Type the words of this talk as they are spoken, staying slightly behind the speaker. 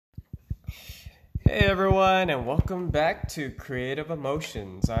Hey everyone, and welcome back to Creative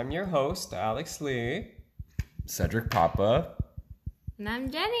Emotions. I'm your host, Alex Lee. Cedric Papa. And I'm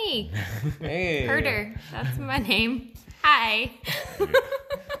Jenny. Hey. Herder. That's my name. Hi.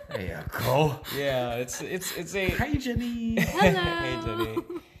 There you go. Yeah, it's a Hi, Jenny. Hello. Hey Jenny.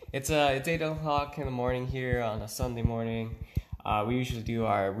 It's 8 o'clock in the morning here on a Sunday morning. We usually do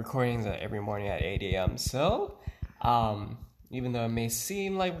our recordings every morning at 8 a.m. So, even though it may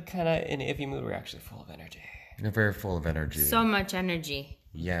seem like we're kind of in an iffy mood, we're actually full of energy. We're very full of energy. So much energy.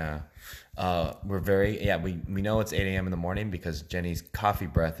 Yeah. We know it's 8 a.m. in the morning because Jenny's coffee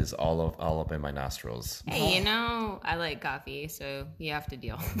breath is all up in my nostrils. Hey, I like coffee, so you have to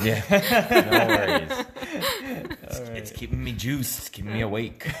deal. Yeah. No worries. Right. It's keeping me juiced. It's keeping me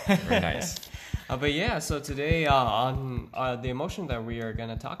awake. Very nice. But yeah, so today on the emotion that we are going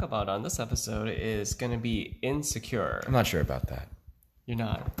to talk about on this episode is going to be insecure. I'm not sure about that. You're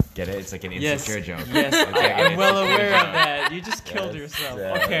not. Get it? It's like an Yes. insecure joke. Yes, Okay, I'm well insecure aware of joke. that. You just killed yourself.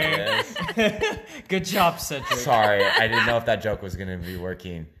 Okay. Yes. Good job, Cedric. Sorry, I didn't know if that joke was gonna be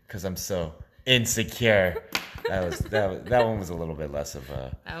working because I'm so insecure. That one was a little bit less of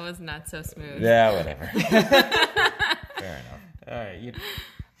a. That was not so smooth. Yeah, whatever. Fair enough. All right.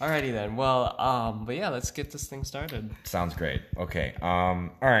 Alrighty then. Well, but yeah, let's get this thing started. Sounds great. Okay. All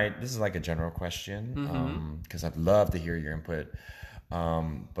right. This is like a general question because I'd love to hear your input.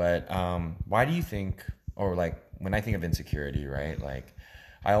 But why do you think, or like when I think of insecurity, right? Like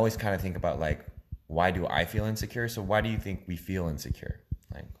I always kind of think about like, why do I feel insecure? So why do you think we feel insecure?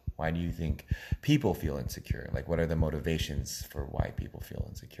 Like, why do you think people feel insecure? Like, what are the motivations for why people feel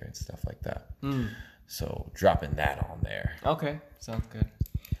insecure and stuff like that? So dropping that on there. Okay, sounds good.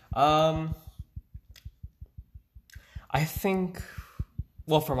 I think,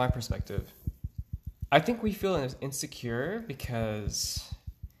 well, from my perspective, I think we feel insecure because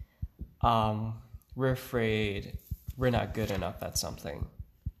we're afraid we're not good enough at something.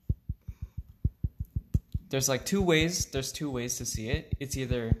 There's two ways to see it. It's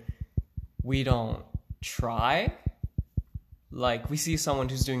either we don't try, like we see someone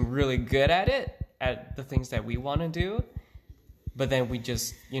who's doing really good at it, at the things that we want to do, but then we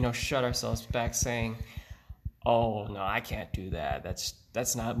just, shut ourselves back saying, oh, no, I can't do that.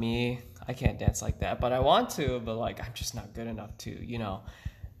 That's not me. I can't dance like that. But I want to, but I'm just not good enough to,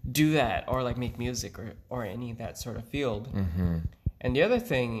 do that or make music or any of that sort of field. Mm-hmm. And the other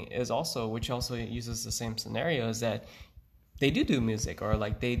thing is also, which also uses the same scenario, is that they do music or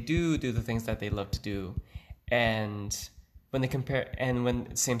they do the things that they love to do. And when they compare, and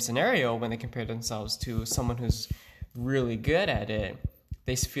when same scenario, when they compare themselves to someone who's really good at it,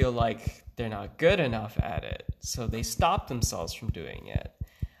 they feel like they're not good enough at it, so they stop themselves from doing it.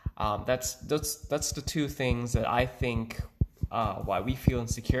 That's the two things that I think why we feel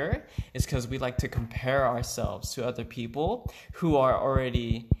insecure is because we like to compare ourselves to other people who are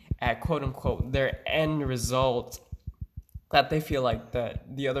already at quote unquote their end result that they feel like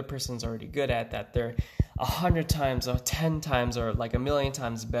that the other person's already good at, that they're 100 times or 10 times or a million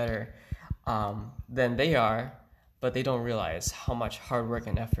times better than they are. But they don't realize how much hard work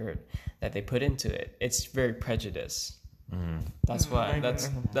and effort that they put into it. It's very prejudiced. That's what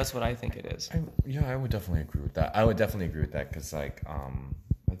I think it is. I would definitely agree with that. Because I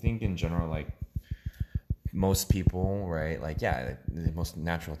think in general, most people, right? The most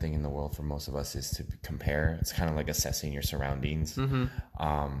natural thing in the world for most of us is to compare. It's kind of like assessing your surroundings.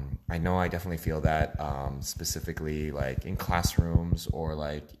 I know I definitely feel that specifically in classrooms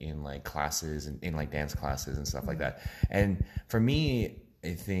or in classes and in dance classes and stuff like that. And for me,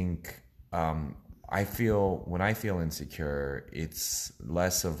 I think I feel when I feel insecure, it's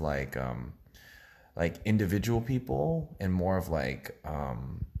less of individual people and more of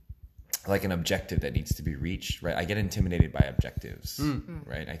an objective that needs to be reached, right? I get intimidated by objectives,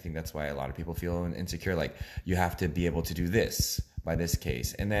 right? I think that's why a lot of people feel insecure. You have to be able to do this by this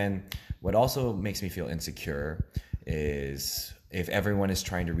case. And then what also makes me feel insecure is if everyone is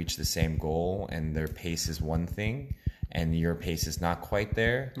trying to reach the same goal and their pace is one thing and your pace is not quite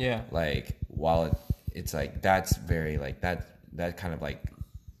there. Yeah. While it's that's very that kind of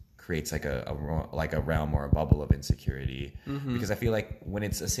creates a realm or a bubble of insecurity, because I feel when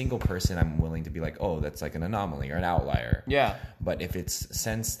it's a single person, I'm willing to be oh, that's an anomaly or an outlier. Yeah. But if it's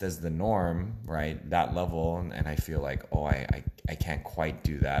sensed as the norm, right, that level, and I feel oh, I can't quite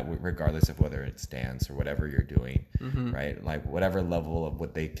do that, regardless of whether it's dance or whatever you're doing, right? Whatever level of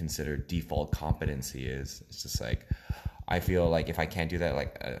what they consider default competency is, it's just I feel if I can't do that,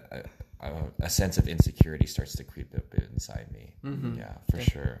 a sense of insecurity starts to creep a bit inside me. Yeah, for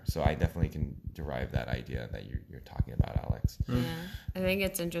sure. So I definitely can derive that idea that you're talking about, Alex. Yeah. I think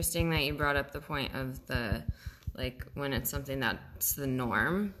it's interesting that you brought up the point of the, like, when it's something that's the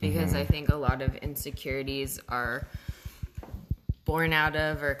norm, because I think a lot of insecurities are born out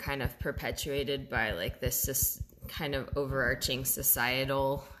of or kind of perpetuated by, like, this kind of overarching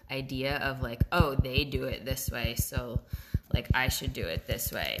societal idea of, like, oh, they do it this way, so, like, I should do it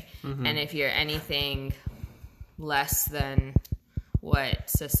this way. And if you're anything less than what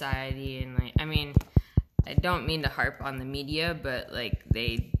society and, like, I mean, I don't mean to harp on the media, but, like,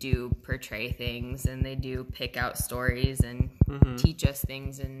 they do portray things and they do pick out stories and teach us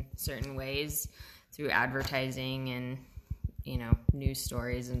things in certain ways through advertising and, you know, news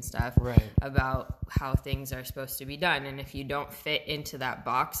stories and stuff about how things are supposed to be done. And if you don't fit into that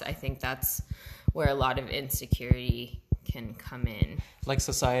box, I think that's where a lot of insecurity can come in. Like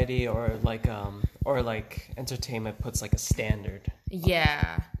society or like entertainment puts like a standard.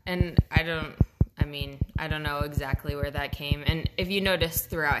 Yeah. And I don't know exactly where that came. And if you notice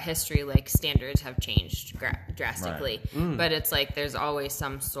throughout history, like, standards have changed drastically. But it's like there's always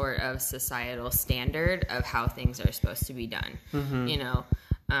some sort of societal standard of how things are supposed to be done. You know,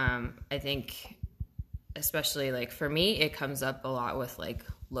 I think especially, like, for me, it comes up a lot with, like,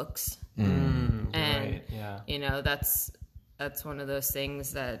 looks. And, you know, that's one of those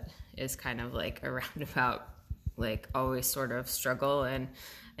things that is kind of like a roundabout, like, always sort of struggle. And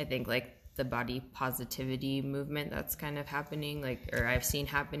I think, like, the body positivity movement that's kind of happening, like, or I've seen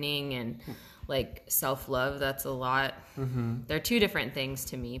happening, and, like, self-love, that's a lot. They're two different things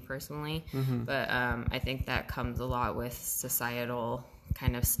to me personally, but I think that comes a lot with societal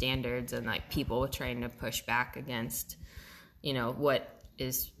kind of standards and, like, people trying to push back against, you know, what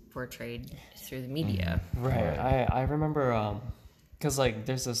is portrayed through the media. I remember because, like,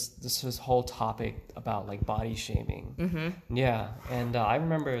 there's this whole topic about, like, body shaming. Yeah, and I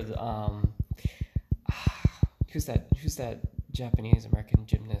remember who's that Japanese American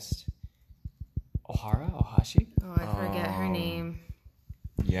gymnast? Ohashi? Oh, I forget her name.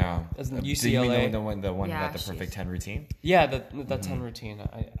 Yeah. UCLA. Do you mean the one who Yeah, got the perfect 10 routine? Yeah, the 10 routine.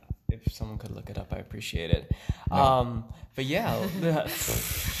 If someone could look it up, I appreciate it. But yeah,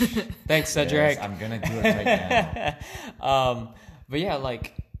 thanks, Cedric. Yes, I'm gonna do it right now. But yeah,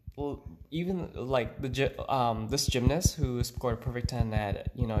 like, well, even like this gymnast who scored a perfect 10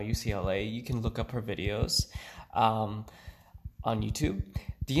 at, you know, UCLA, you can look up her videos on YouTube.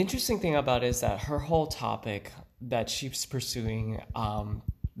 The interesting thing about it is that her whole topic that she's pursuing,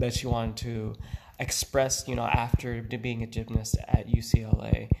 that she wanted to express, you know, after being a gymnast at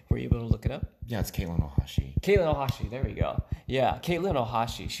UCLA. Were you able to look it up? Yeah, it's Caitlin Ohashi. Caitlin Ohashi, there we go. Yeah, Caitlin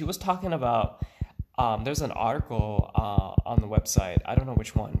Ohashi. She was talking about, there's an article on the website, I don't know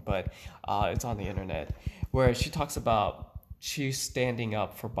which one, but it's on the internet, where she talks about she's standing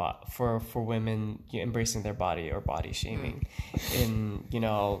up for women, you know, embracing their body or body shaming, in, you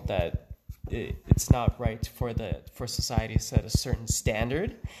know, that it's not right for society to set a certain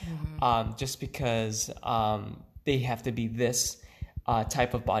standard, just because they have to be this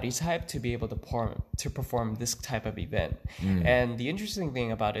type of body type to be able to perform this type of event. And the interesting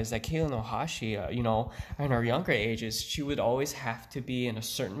thing about it is that Caitlin Ohashi, you know, in her younger ages, she would always have to be in a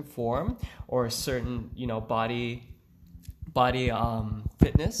certain form or a certain, you know, body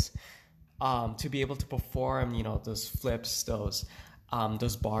fitness to be able to perform, you know, those flips, those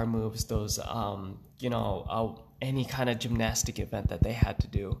bar moves, those you know, any kind of gymnastic event that they had to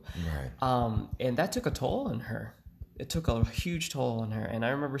do. Right. And that took a toll on her. It took a huge toll on her. And I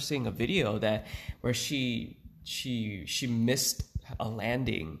remember seeing a video where she missed a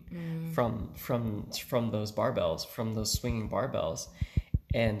landing from those barbells, from those swinging barbells,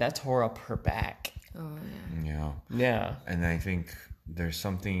 and that tore up her back. Oh Yeah. And I think there's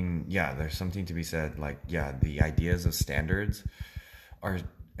something to be said, like, yeah, the ideas of standards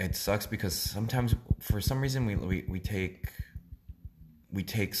it sucks because sometimes for some reason we take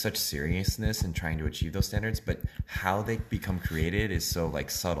such seriousness in trying to achieve those standards, but how they become created is so, like,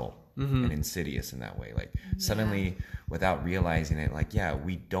 subtle and insidious in that way. Like, suddenly, without realizing it, like, yeah,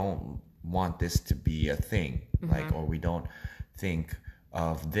 we don't want this to be a thing, like, or we don't think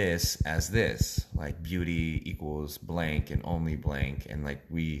of this as this, like, beauty equals blank and only blank, and, like,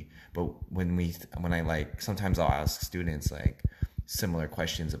 when I, like, sometimes I'll ask students, like, similar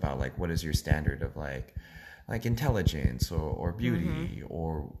questions about, like, what is your standard of, like intelligence or beauty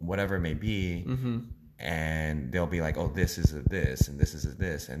or whatever it may be, and they'll be like, oh, this is a this and this is a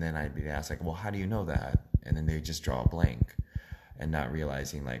this, and then I'd be asked, like, well, how do you know that? And then they just draw a blank and not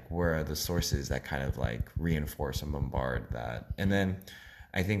realizing, like, where are the sources that kind of, like, reinforce and bombard that. And then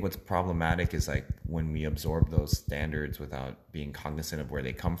I think what's problematic is like when we absorb those standards without being cognizant of where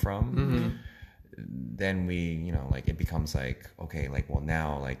they come from, then we, you know, like it becomes like, okay, like, well,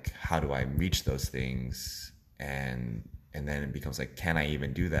 now, like, how do I reach those things? And then it becomes like, can I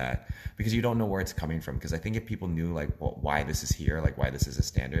even do that? Because you don't know where it's coming from. Because I think if people knew like why this is here, like why this is a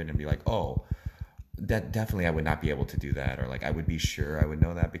standard, and be like, oh, that definitely I would not be able to do that, or like I would be sure I would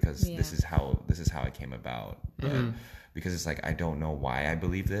know that because this is how it came about. But because it's like I don't know why I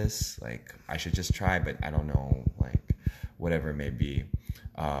believe this. Like I should just try, but I don't know, like whatever it may be.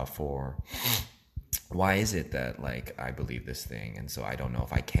 For why is it that like I believe this thing, and so I don't know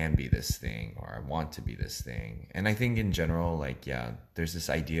if I can be this thing or I want to be this thing. And I think in general, like, yeah, there's this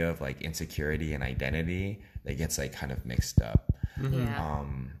idea of like insecurity and identity that gets like kind of mixed up. Yeah.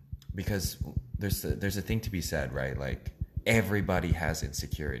 Because there's a thing to be said, right? Like everybody has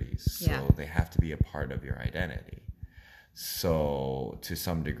insecurities, so they have to be a part of your identity. So to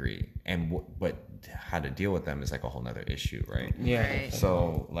some degree, and but how to deal with them is like a whole nother issue, right? Yeah. Right.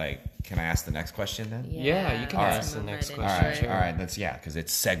 So like, can I ask the next question then? Yeah, you can ask the move next right question. into All it. right, that's because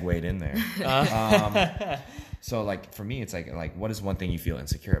it's segued in there. So like for me, it's like what is one thing you feel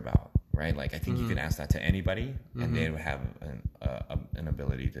insecure about, right? Like I think you can ask that to anybody, and they would have an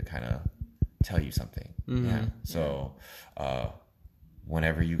ability to kind of tell you something. Yeah. So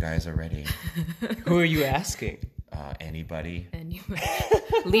whenever you guys are ready, Who are you asking? anybody. Anyway,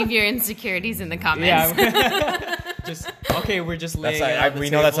 leave your insecurities in the comments. Yeah. Just okay. We're just laying. That's it like, on the we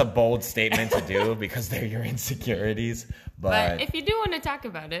know that's a table. bold statement to do because they're your insecurities, But if you do want to talk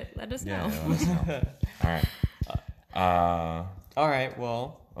about it, let us yeah, know. let us know. All right. All right.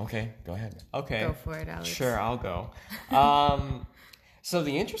 Well. Okay, go ahead. Okay. Go for it, Alex. Sure, I'll go. So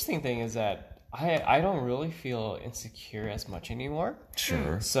the interesting thing is that I don't really feel insecure as much anymore.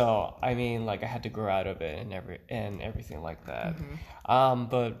 Sure. So I mean, like I had to grow out of it and everything like that.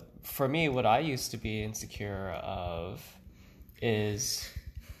 But for me, what I used to be insecure of is,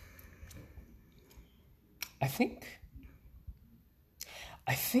 I think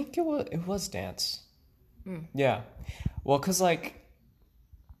it was dance. Yeah. Well, cause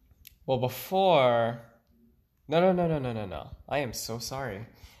before. No. I am so sorry.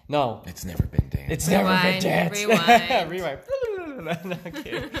 No, It's never been dance. it's never been Rewind, dance. rewind. Rewind. No, I'm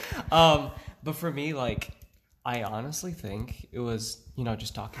kidding. But for me, like, I honestly think it was,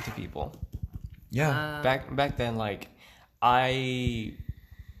 just talking to people. Yeah. Back then, like, I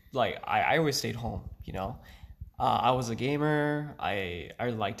always stayed home. I was a gamer. I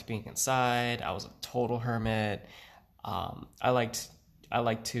liked being inside. I was a total hermit. I liked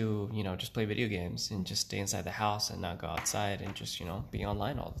to, just play video games and just stay inside the house and not go outside and just, be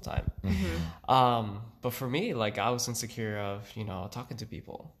online all the time. But for me, like, I was insecure of, talking to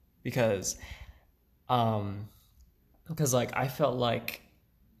people because like, I felt like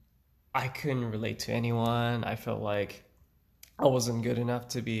I couldn't relate to anyone. I felt like I wasn't good enough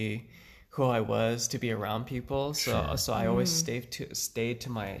to be who I was, to be around people. So I always stayed to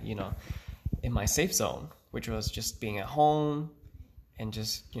my, in my safe zone, which was just being at home and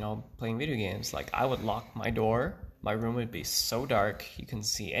just, playing video games. Like, I would lock my door. My room would be so dark, you couldn't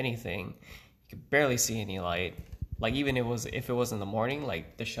see anything. You could barely see any light. Like, even if it was in the morning,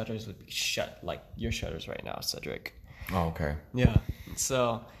 like, the shutters would be shut, like your shutters right now, Cedric. Oh, okay. Yeah.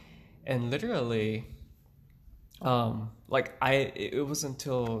 So, and literally, it was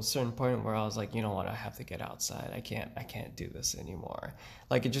until a certain point where I was like, you know what, I have to get outside. I can't do this anymore.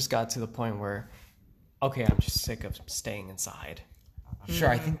 Like, it just got to the point where, okay, I'm just sick of staying inside. Sure,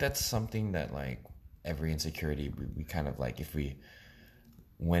 I think that's something that like every insecurity we kind of like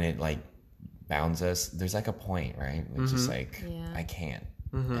when it like bounds us, there's like a point, right? It's just like I can't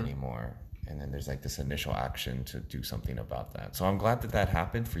anymore, and then there's like this initial action to do something about that. So I'm glad that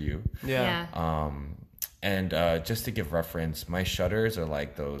happened for you. Yeah. And just to give reference, my shutters are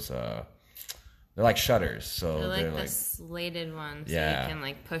like those they're like shutters, so They're like the slated ones Yeah. that you can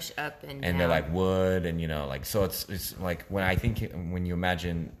like push up and down. and they're like wood, and like, so it's like when you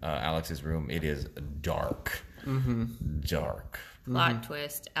imagine Alex's room, it is dark. Dark. Plot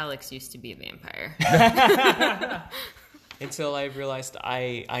twist, Alex used to be a vampire. Until I realized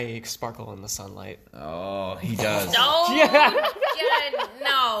I sparkle in the sunlight. Oh, he does. No!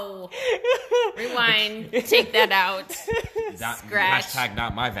 No! Rewind. Take that out. Scratch. Hashtag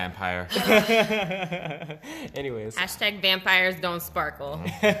not my vampire. Anyways. Hashtag vampires don't sparkle.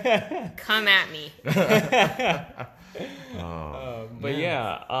 Come at me.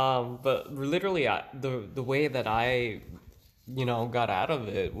 But but literally, the way that I, got out of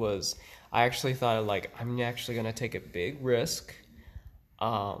it was I actually thought, like, I'm actually gonna take a big risk,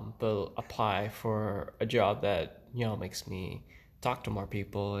 but apply for a job that makes me talk to more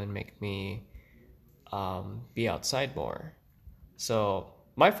people and make me be outside more. So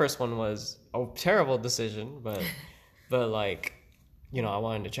my first one was a terrible decision, but like, you know, I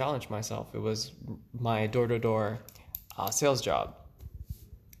wanted to challenge myself. It was my door-to-door sales job.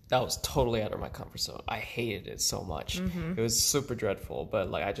 That was totally out of my comfort zone. I hated it so much. It was super dreadful, but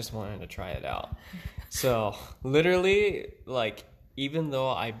like I just wanted to try it out. So literally, like, even though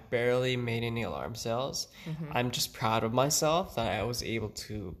I barely made any alarm sales, I'm just proud of myself that I was able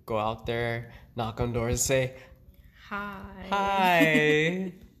to go out there, knock on doors, and say,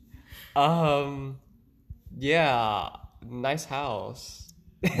 hi. Yeah, nice house.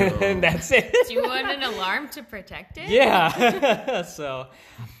 And that's it. Do you want an alarm to protect it? Yeah. So,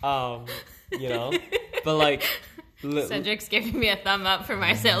 you know, but like, Cedric's giving me a thumb up for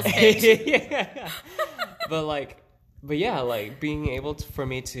my sales pitch. yeah. But yeah, like being able to, for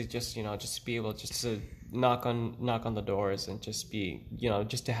me to just, you know, just be able just to knock on the doors and just be, you know,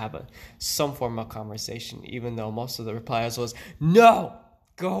 just to have some form of conversation, even though most of the replies was, no,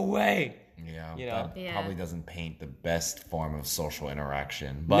 go away. Yeah, You know? that probably doesn't paint the best form of social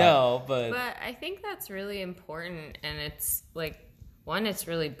interaction. But No, but I think that's really important, and it's like, one, it's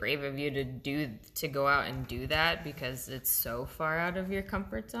really brave of you to go out and do that because it's so far out of your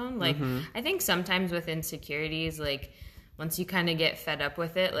comfort zone. Like, I think sometimes with insecurities, like once you kind of get fed up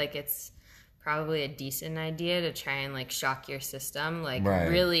with it, like it's probably a decent idea to try and like shock your system, like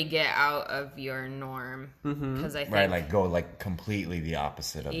really get out of your norm. Because I think like go like completely the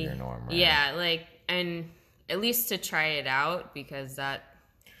opposite of your norm. Right? Yeah, like, and at least to try it out, because that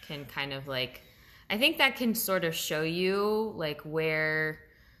can kind of like, I think that can sort of show you like where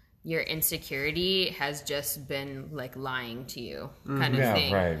your insecurity has just been like lying to you kind of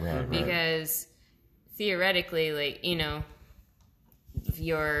thing. Right. Because theoretically, like, you know,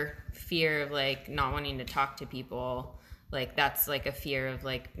 your fear of like not wanting to talk to people, like that's like a fear of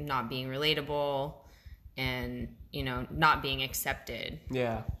like not being relatable and, you know, not being accepted.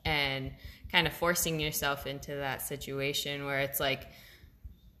 yeah. And kind of forcing yourself into that situation where it's like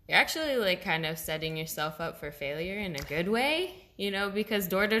you're actually like kind of setting yourself up for failure in a good way, you know, because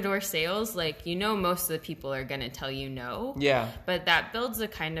door-to-door sales, like, you know, most of the people are going to tell you no. Yeah. But that builds a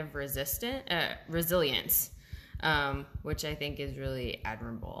kind of resilience, which I think is really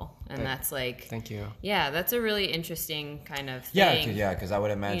admirable. And that's like, Thank you. yeah, that's a really interesting kind of thing. Yeah, because I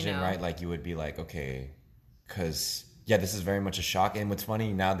would imagine, you know? right, like you would be like, okay, because, yeah, this is very much a shock. And what's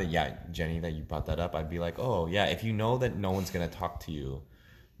funny now that, yeah, Jenny, that you brought that up, I'd be like, oh, yeah, if you know that no one's going to talk to you,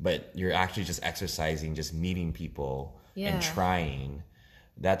 but you're actually just exercising, just meeting people and trying,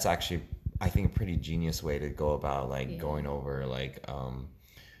 that's actually, I think, a pretty genius way to go about, like, going over, like,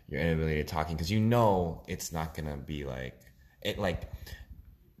 your inability to talking, because you know it's not going to be like, it, like,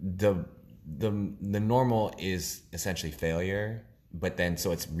 the normal is essentially failure, but then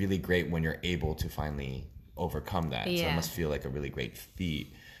so it's really great when you're able to finally overcome that. So it must feel like a really great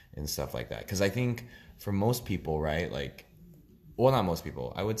feat and stuff like that. Because I think for most people, right, like, well, not most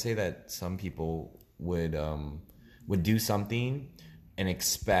people, I would say that some people would do something and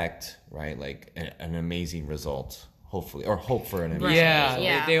expect, right, like an amazing result, hopefully, or hope for an amazing result.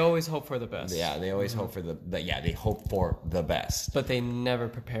 Yeah. They always hope for the best. Yeah, they always hope for they hope for the best. But they never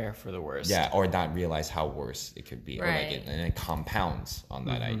prepare for the worst. Yeah, or not realize how worse it could be. Right. Or like and it compounds on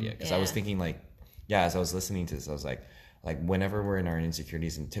that idea. Because I was thinking, like, yeah, as I was listening to this, I was like whenever we're in our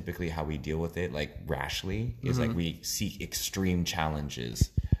insecurities, and typically how we deal with it, like rashly, is like we seek extreme challenges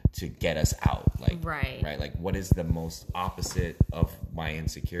to get us out. Like, Right. Like, what is the most opposite of my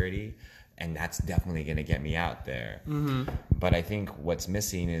insecurity? And that's definitely going to get me out there. But I think what's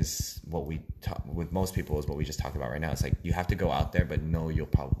missing is what we with most people is what we just talked about right now. It's like you have to go out there, but know you'll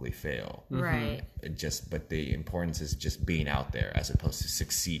probably fail. Right. But the importance is just being out there as opposed to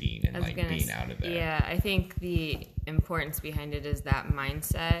succeeding and like being out of there. Yeah, I think the importance behind it is that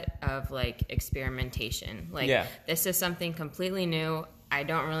mindset of like experimentation. Like, this is something completely new. I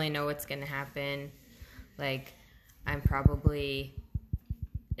don't really know what's going to happen. Like,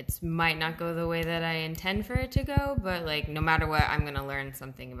 it might not go the way that I intend for it to go, but like no matter what, I'm going to learn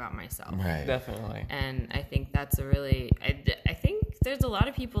something about myself. Right. Definitely. And I think that's a really, I think there's a lot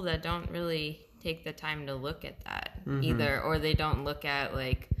of people that don't really take the time to look at that either, or they don't look at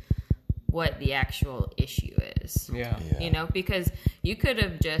like what the actual issue is. Yeah. You know, because you could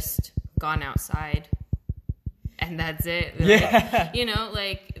have just gone outside and that's it. Like, you know,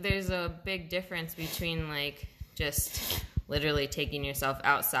 like there's a big difference between like just literally taking yourself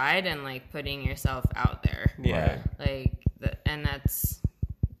outside and like putting yourself out there. Yeah. Right. Like, and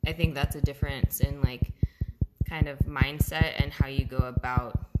I think that's a difference in like kind of mindset and how you go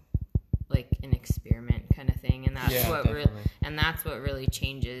about like an experiment kind of thing, and that's that's what really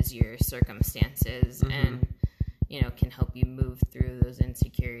changes your circumstances and can help you move through those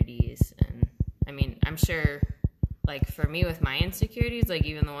insecurities. And I mean, I'm sure, like for me with my insecurities, like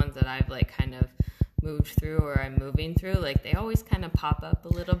even the ones that I've like kind of moved through or I'm moving through, like they always kind of pop up a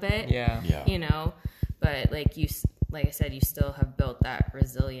little bit. But like I said, you still have built that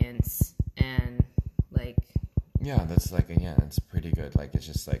resilience, and like that's like it's pretty good. Like it's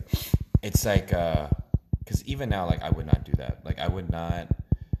just like because even now, like I would not do that. Like I would not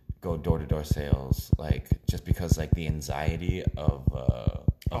go door-to-door sales, like just because like the anxiety of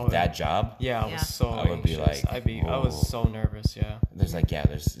that job. I was so I would be like, I was so nervous. There's like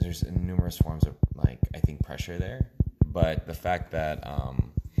there's numerous forms of like I think pressure there, but the fact that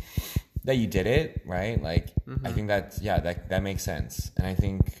that you did it right, like I think that makes sense. And I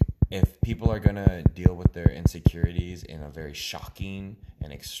think if people are gonna deal with their insecurities in a very shocking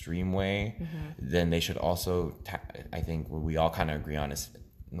and extreme way, then they should also I think what we all kind of agree on is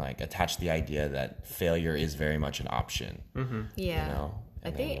like attach the idea that failure is very much an option.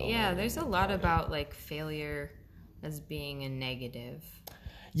 I think there's a lot about like failure as being a negative.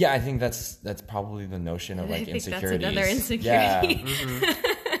 I think that's probably the notion of like insecurities. That's another insecurity.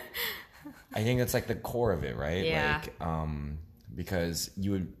 I think that's like the core of it, right? Like because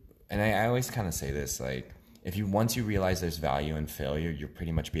you would, and I always kind of say this, like if you once you realize there's value in failure, you'll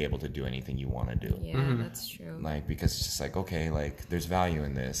pretty much be able to do anything you want to do. That's true. Like because it's just like, okay, like there's value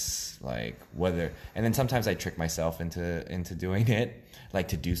in this, like whether, and then sometimes I trick myself into doing it, like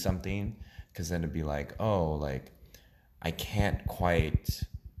to do something, because then it'd be like, oh, like I can't quite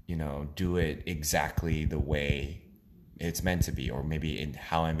do it exactly the way it's meant to be, or maybe in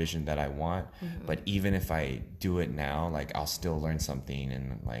how I envisioned that I want. But even if I do it now, like I'll still learn something,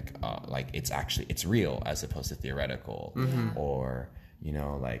 and like it's real as opposed to theoretical, or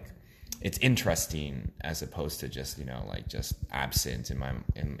like it's interesting as opposed to just like just absent in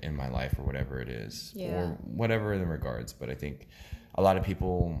my life or whatever it is, or whatever in the regards. But I think a lot of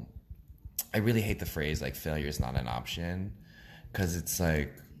people, I really hate the phrase like failure is not an option, because it's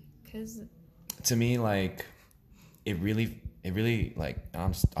like, to me, like it really like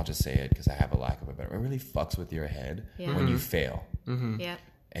I'll just say it because I have a lack of a better. It really fucks with your head when you fail.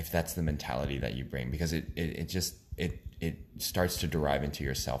 If that's the mentality that you bring, because it just starts to derive into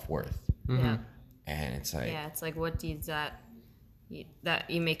your self-worth. And it's like it's like, what does that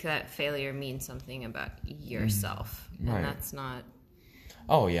you make that failure mean something about yourself, and that's not.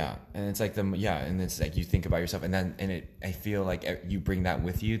 And it's like and it's like you think about yourself, and then I feel like you bring that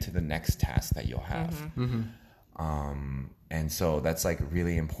with you to the next task that you'll have. And so that's like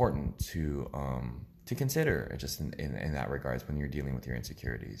really important to consider just in that regards when you're dealing with your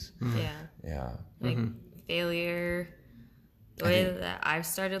insecurities. Like failure, the way that I've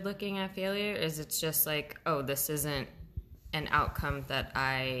started looking at failure is it's just like, oh, this isn't an outcome that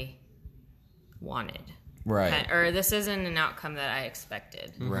I wanted. Right. Or this isn't an outcome that I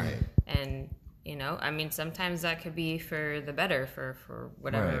expected. Right. And, I mean, sometimes that could be for the better for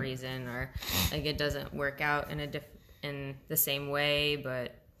whatever reason, or like it doesn't work out in the same way,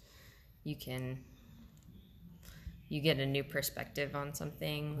 but you get a new perspective on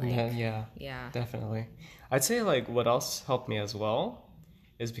something. Like, yeah, definitely. I'd say like what else helped me as well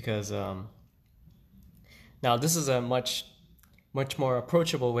is because now this is a much more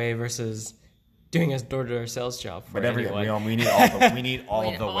approachable way versus doing a door-to-door sales job for anyone. We need all the ways. All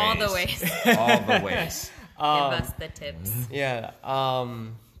the ways. All the ways. Give us the tips. Yeah.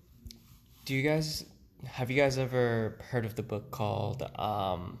 Have you guys ever heard of the book called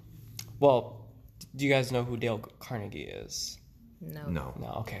do you guys know who Dale Carnegie is? No.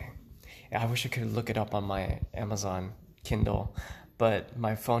 Okay. Yeah, I wish I could look it up on my Amazon Kindle, but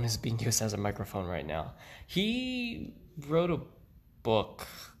my phone is being used as a microphone right now. He wrote a book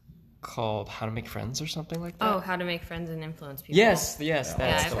called How to Make Friends or something like that. Oh, How to Make Friends and Influence People. Yes.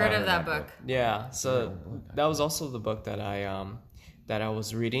 I've heard of that book. Yeah, so that was also the book that I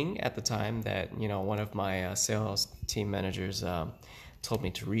was reading at the time that, one of my sales team managers told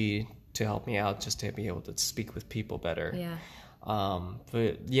me to read to help me out, just to be able to speak with people better.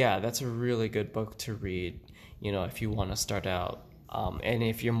 But that's a really good book to read, if you want to start out. And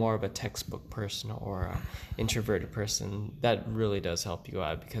if you're more of a textbook person or an introverted person, that really does help you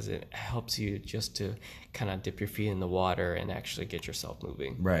out, because it helps you just to kind of dip your feet in the water and actually get yourself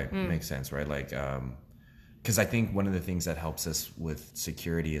moving. Right. Makes sense, right? Like, because I think one of the things that helps us with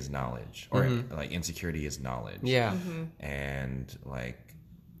security is knowledge, or like insecurity is knowledge. Yeah. And like,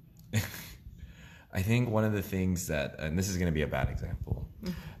 I think one of the things that, and this is going to be a bad example,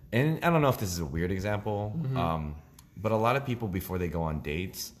 and I don't know if this is a weird example, but a lot of people, before they go on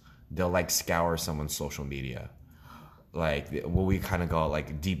dates, they'll like scour someone's social media, like what we kind of call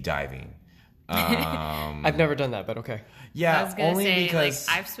like deep diving. I've never done that, but okay. Yeah, I was gonna only say, because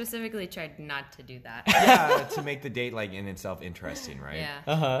like, I've specifically tried not to do that. yeah, to make the date like in itself interesting, right?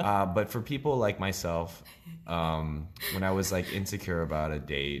 Yeah. But for people like myself, when I was like insecure about a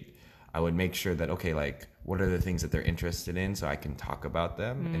date, I would make sure that, okay, like what are the things that they're interested in so I can talk about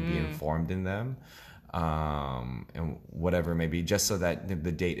them and be informed in them, and whatever maybe, just so that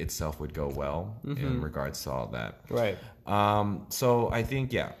the date itself would go well in regards to all that. Right. So I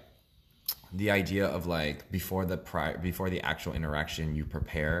think, yeah, the idea of like before the actual interaction, you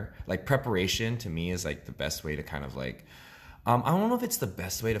prepare. Like preparation to me is like the best way to kind of like, I don't know if it's the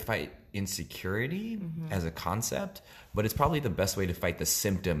best way to fight insecurity as a concept, but it's probably the best way to fight the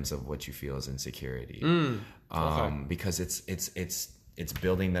symptoms of what you feel is insecurity. Because it's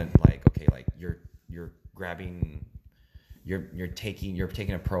building that, like, okay, like you're grabbing, you're taking a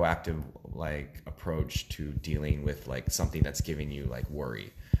proactive like approach to dealing with like something that's giving you like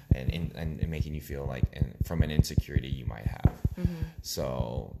worry and making you feel like from an insecurity you might have.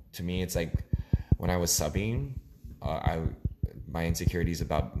 So to me, it's like when I was subbing, my insecurities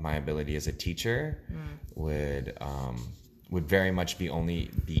about my ability as a teacher would very much be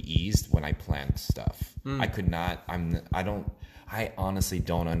eased when I planned stuff. I honestly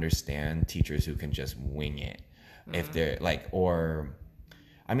don't understand teachers who can just wing it. If they're like, or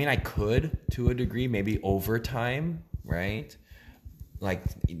I mean, I could to a degree, maybe over time, right? Like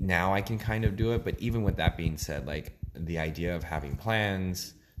now I can kind of do it, but even with that being said, like the idea of having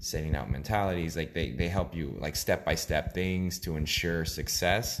plans, setting out mentalities, like they help you like step by step things to ensure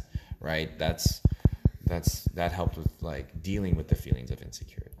success, right? That helped with like dealing with the feelings of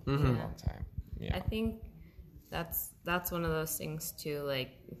insecurity for a long time. Yeah, I think that's one of those things too,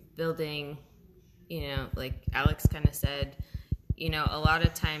 like building, you know, like Alex kind of said, you know, a lot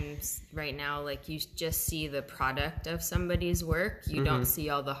of times right now, like you just see the product of somebody's work. You don't see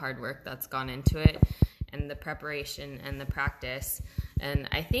all the hard work that's gone into it and the preparation and the practice. And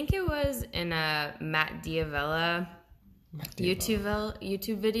I think it was in a Matt D'Avella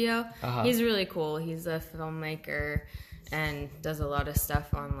YouTube video. He's really cool. He's a filmmaker and does a lot of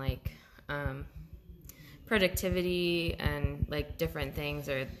stuff on like productivity and like different things,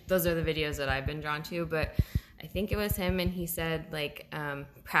 or those are the videos that I've been drawn to. But I think it was him, and he said like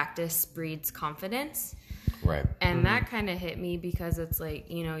practice breeds confidence. right. And that kind of hit me because it's like,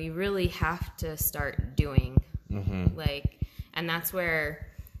 you know, you really have to start doing like, and that's where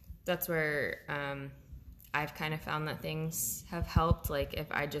I've kind of found that things have helped. Like if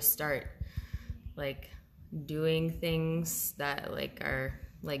I just start like doing things that like are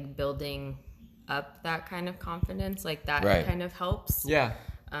like building up that kind of confidence, like that kind of helps. Yeah.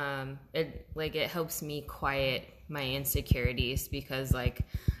 It helps me quiet my insecurities because like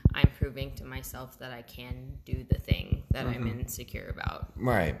I'm proving to myself that I can do the thing that I'm insecure about.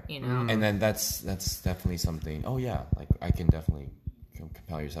 Right. You know? And then that's definitely something. Oh yeah, like I can definitely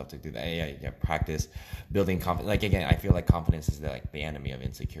compel yourself to do that. Yeah. Practice building confidence. Like again, I feel like confidence is like the enemy of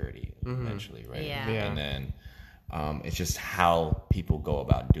insecurity eventually, right? Yeah. And then it's just how people go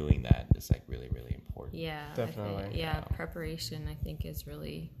about doing that is like really, really important. Yeah, Definitely. Preparation I think is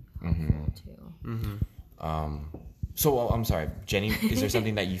really helpful too. So I'm sorry, Jenny, is there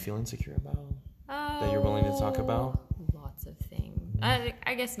something that you feel insecure about that you're willing to talk about? Lots of things.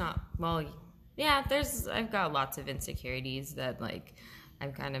 I guess not. Well, yeah, I've got lots of insecurities that like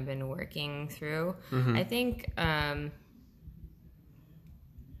I've kind of been working through. I think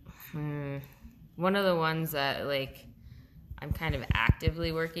one of the ones that like I'm kind of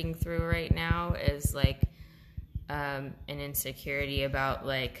actively working through right now is like an insecurity about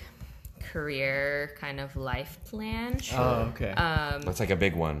like career kind of life plan. Oh, okay. That's like a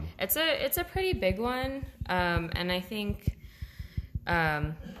big one. It's a pretty big one. And I think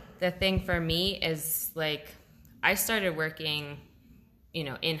the thing for me is like I started working, you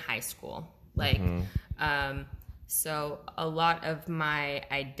know, in high school. Like so a lot of my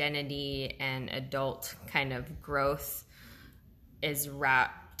identity and adult kind of growth is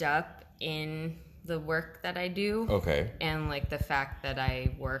wrapped up in the work that I do. Okay. And like the fact that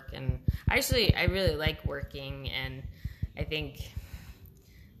I work, and I really like working, and I think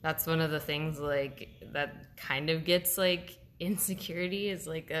that's one of the things like that kind of gets like insecurity is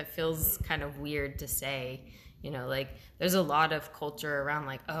like it feels kind of weird to say, you know, like there's a lot of culture around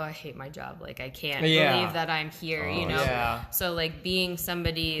like, oh, I hate my job, like I can't believe that I'm here, you know. Yeah. So like being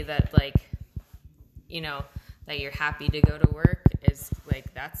somebody that like, you know, that you're happy to go to work is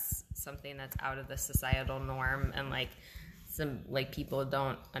like that's something that's out of the societal norm, and like some like people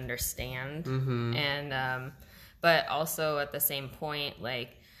don't understand. And but also at the same point,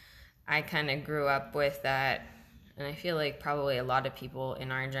 like I kind of grew up with that, and I feel like probably a lot of people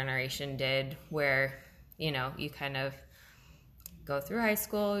in our generation did, where, you know, you kind of go through high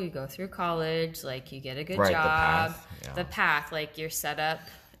school, you go through college, like you get a good job, the path, like you're set up,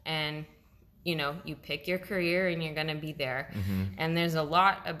 and you know, you pick your career and you're going to be there. And there's a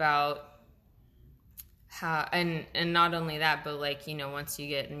lot about how, and not only that, but like, you know, once you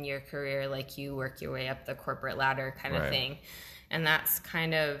get in your career, like you work your way up the corporate ladder kind of thing. And that's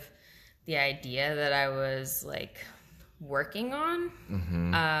kind of the idea that I was like working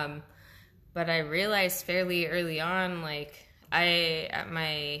on. But I realized fairly early on, like at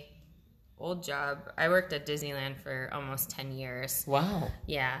my old job, I worked at Disneyland for almost 10 years. Wow.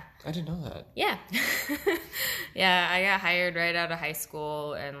 Yeah. I didn't know that. Yeah. Yeah, I got hired right out of high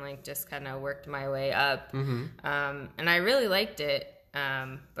school and like just kind of worked my way up. And I really liked it.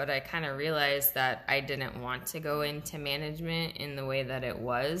 But I kind of realized that I didn't want to go into management in the way that it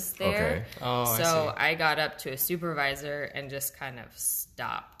was there. Okay. Oh, so I got up to a supervisor and just kind of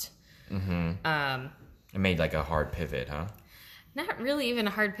stopped. It made like a hard pivot, huh? Not really even a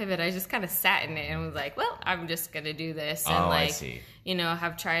hard pivot. I just kind of sat in it and was like, well, I'm just going to do this. And I like, see. you know,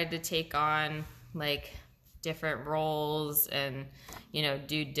 have tried to take on like different roles and, you know,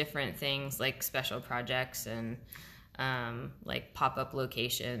 do different things like special projects and like pop-up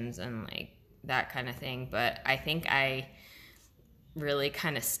locations and like that kind of thing. But I think I really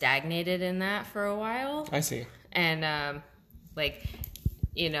kind of stagnated in that for a while. I see. And like,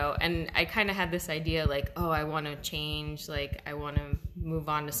 you know, and I kind of had this idea like, oh, I want to change, like I want to move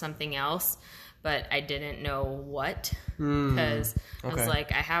on to something else, but I didn't know what, because I was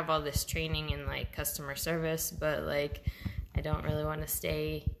like, I have all this training in like customer service, but like I don't really want to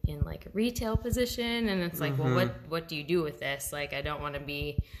stay in like a retail position. And it's like, well, what do you do with this? Like, I don't want to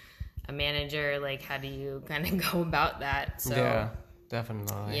be a manager. Like, how do you kind of go about that? So yeah,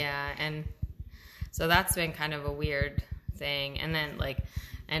 definitely. Yeah, and so that's been kind of a weird thing. And then like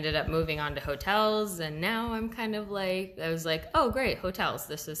I ended up moving on to hotels, and now I'm kind of like, I was like, oh great, hotels,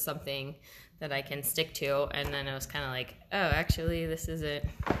 this is something that I can stick to. And then I was kind of like, oh, actually this isn't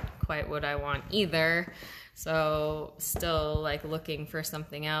quite what I want either. So still like looking for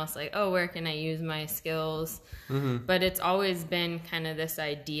something else, like, oh, where can I use my skills? But it's always been kind of this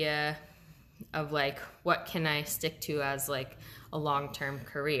idea of like, what can I stick to as like a long-term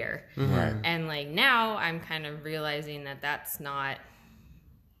career? Right. And like now I'm kind of realizing that that's not,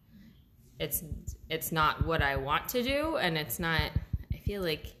 it's not what I want to do. And it's not, I feel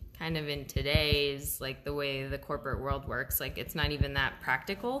like kind of in today's, like the way the corporate world works, like it's not even that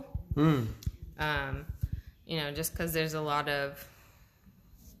practical. You know, just because there's a lot of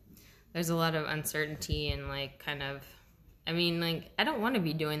uncertainty and like kind of, I mean, like I don't want to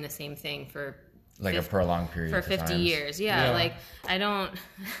be doing the same thing for like a prolonged period for 50 times. years. Yeah, like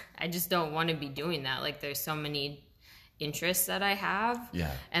I just don't want to be doing that. Like there's so many interests that I have,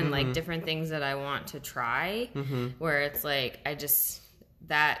 and like different things that I want to try, where it's like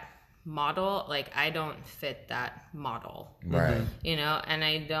that model, like I don't fit that model, right? You know, and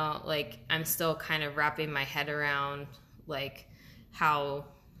I don't, like I'm still kind of wrapping my head around like how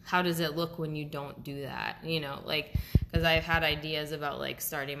does it look when you don't do that, you know, like because I've had ideas about like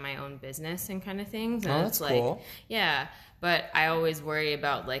starting my own business and kind of things, and that's it's like cool. Yeah, but I always worry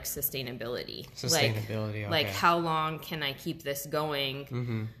about like sustainability. Okay. Like how long can I keep this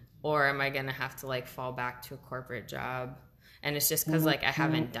going, or am I gonna have to like fall back to a corporate job? And it's just because like I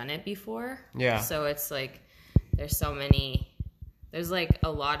haven't done it before. Yeah. So it's like there's like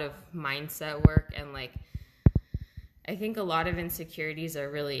a lot of mindset work, and like I think a lot of insecurities are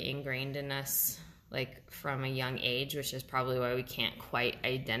really ingrained in us like from a young age, which is probably why we can't quite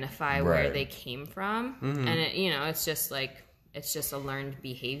identify where they came from. And it, you know, it's just a learned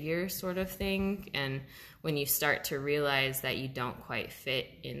behavior sort of thing. And when you start to realize that you don't quite fit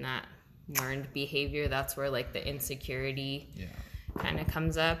in that learned behavior, that's where like the insecurity kind of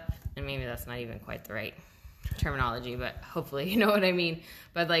comes up. And maybe that's not even quite the right terminology, but hopefully you know what I mean.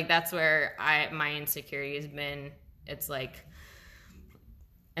 But like that's where my insecurity has been. It's like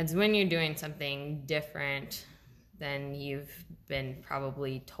it's when you're doing something different than you've been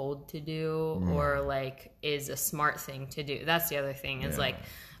probably told to do, or like is a smart thing to do. That's the other thing, is like,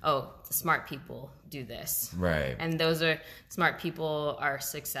 oh, the smart people do this, right? And those are smart people are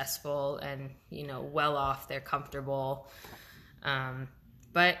successful and, you know, well off, they're comfortable.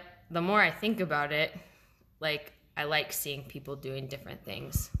 But the more I think about it, like I like seeing people doing different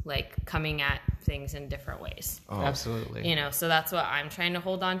things, like coming at things in different ways. Oh, absolutely. You know, so that's what I'm trying to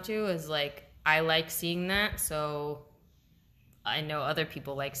hold on to, is like I like seeing that, so I know other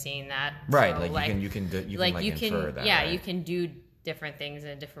people like seeing that. Right, so like you can infer that. Yeah, right? you can do different things in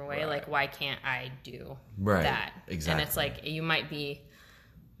a different way. Right. Like, why can't I do Right. that? Exactly. And it's like, you might be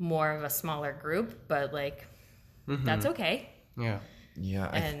more of a smaller group, but like, that's okay. Yeah. Yeah.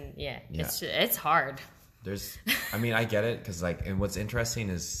 And Yeah. it's hard. I mean, I get it, because like, and what's interesting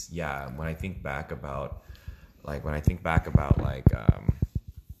is, when I think back about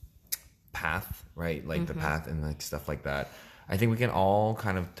path, right? Like the path and like stuff like that. I think we can all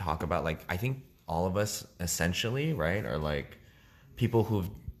kind of talk about, like, I think all of us essentially, right, are like people who've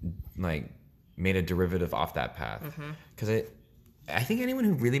like made a derivative off that path. Because I think anyone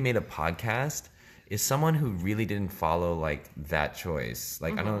who really made a podcast is someone who really didn't follow like that choice.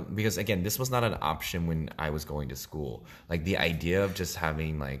 Like, I don't, because again, this was not an option when I was going to school. Like the idea of just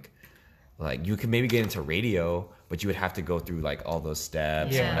having like you could maybe get into radio, but you would have to go through like all those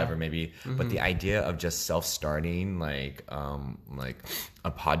steps or whatever maybe. But the idea of just self-starting like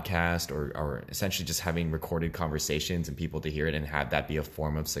a podcast or essentially just having recorded conversations and people to hear it and have that be a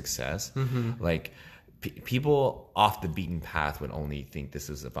form of success, like people off the beaten path would only think this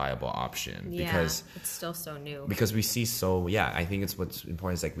is a viable option because it's still so new. Because we see I think it's what's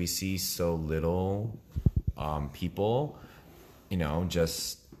important is like we see so little people,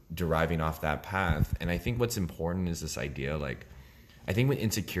 just deriving off that path. And I think what's important is this idea, like, I think with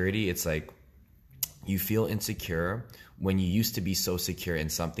insecurity, it's like you feel insecure when you used to be so secure in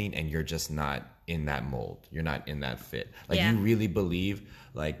something and you're just not in that mold. You're not in that fit. Like you really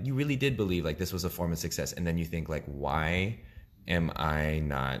did believe like this was a form of success. And then you think like, why am I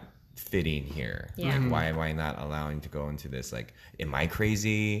not fitting here? Like, why am I not allowing to go into this? Like, am I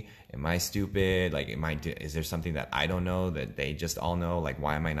crazy? Am I stupid? Like, is there something that I don't know that they just all know? Like,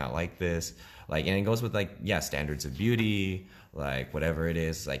 why am I not like this? Like, and it goes with like, standards of beauty, like whatever it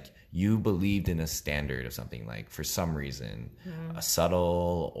is, like you believed in a standard of something, like for some reason, a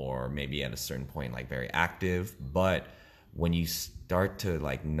subtle or maybe at a certain point, like very active. But when you start to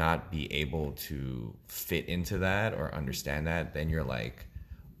like not be able to fit into that or understand that, then you're like,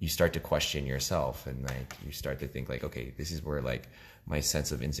 you start to question yourself and like you start to think like, okay, this is where like my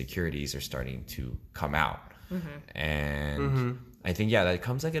sense of insecurities are starting to come out. And I think that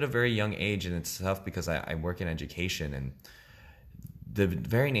comes like at a very young age, and it's tough because I work in education, and the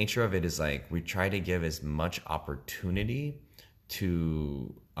very nature of it is like we try to give as much opportunity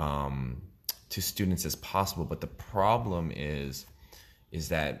to students as possible. But the problem is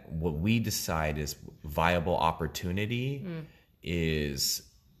that what we decide is viable opportunity is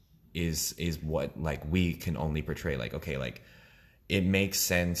what like we can only portray. Like, okay, like it makes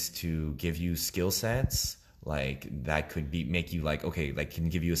sense to give you skill sets like that could make you like, okay, like can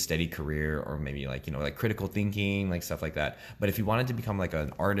give you a steady career, or maybe like, like critical thinking, like stuff like that. But if you wanted to become like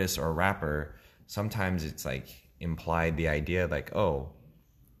an artist or a rapper, sometimes it's like implied the idea like, oh,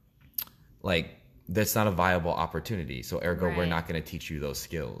 like that's not a viable opportunity, so ergo we're not going to teach you those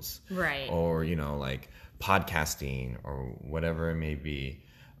skills, right? Or like podcasting or whatever it may be,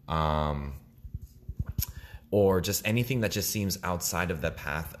 or just anything that just seems outside of the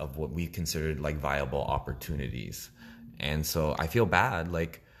path of what we considered like viable opportunities. And so I feel bad,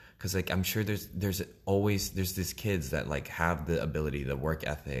 like, because like I'm sure there's these kids that like have the ability, the work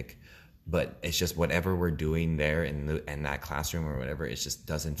ethic, but it's just whatever we're doing there in that classroom or whatever, it just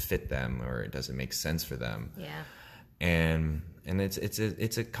doesn't fit them or it doesn't make sense for them. And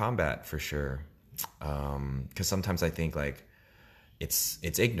it's a combat for sure, because sometimes I think like it's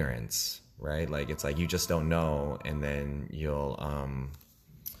ignorance, right? Like it's like you just don't know, and then you'll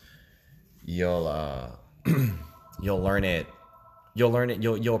learn it,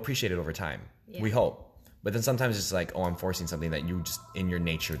 you'll appreciate it over time. We hope. But then sometimes it's like, oh, I'm forcing something that you just in your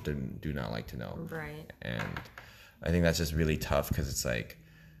nature do not like to know. Right. And I think that's just really tough, because it's like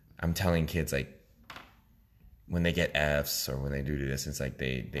I'm telling kids like when they get Fs or when they do this, it's like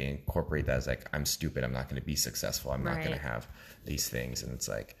they incorporate that as like, I'm stupid, I'm not going to be successful, I'm not going to have these things. And it's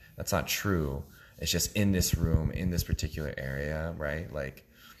like, that's not true. It's just in this room, in this particular area, right? Like,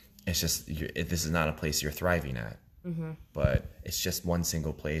 it's just, this is not a place you're thriving at. But it's just one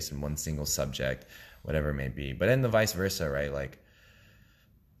single place and one single subject, whatever it may be. But then the vice versa, right? Like,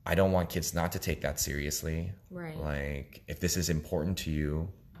 I don't want kids not to take that seriously. Right. Like, if this is important to you,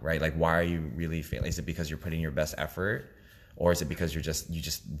 right? Like, why are you really failing? Is it because you're putting your best effort? Or is it because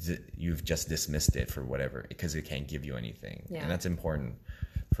you've just dismissed it for whatever, because it can't give you anything? Yeah. And that's important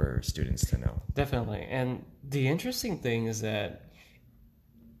for students to know. Definitely. And the interesting thing is that,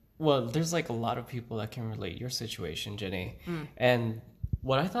 well, there's like a lot of people that can relate your situation, Jenny. And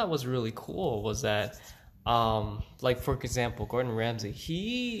what I thought was really cool was that, like, for example, Gordon Ramsay,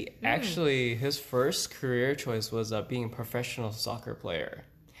 he actually, his first career choice was being a professional soccer player.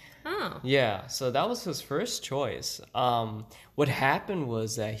 Oh. Yeah, so that was his first choice. What happened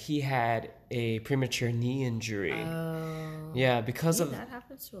was that he had a premature knee injury. Oh. Yeah, because See, of that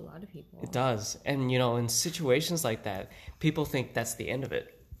happens to a lot of people. it does. And in situations like that, people think that's the end of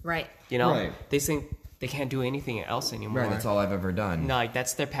it. Right. Right. They think they can't do anything else anymore. Right, that's all I've ever done. No, like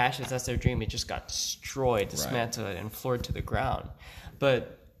that's their passion, that's their dream. It just got destroyed, dismantled, and floored to the ground.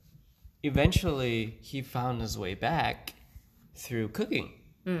 But eventually, he found his way back through cooking.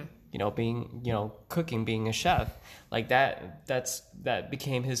 Cooking, being a chef, like that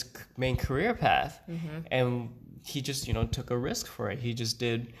became his main career path, and he just took a risk for it. He just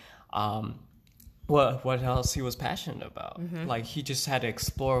did what else he was passionate about. Like he just had to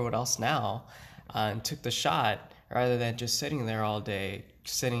explore what else now, and took the shot rather than just sitting there all day,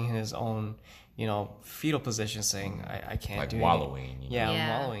 sitting in his own fetal position, saying I can't Like do wallowing, any, you know?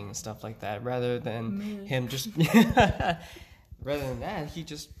 yeah, wallowing and stuff like that, rather than him just rather than that he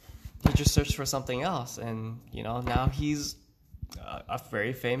just searched for something else, and now he's a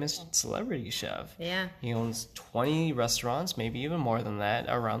very famous celebrity chef. Yeah. He owns 20 restaurants, maybe even more than that,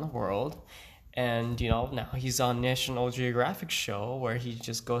 around the world. And now he's on National Geographic show where he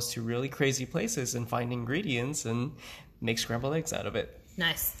just goes to really crazy places and find ingredients and make scrambled eggs out of it.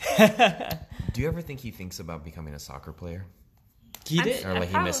 Nice. Do you ever think he thinks about becoming a soccer player? He did. Or I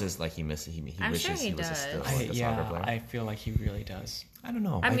he wishes he he was does. still like a soccer player? I feel like he really does. I don't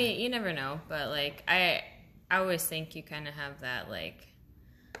know. I mean, you never know, but like I always think you kind of have that like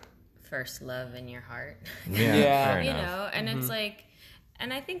first love in your heart. Yeah. fair You enough. know, and it's like,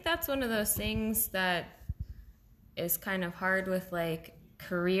 and I think that's one of those things that is kind of hard with like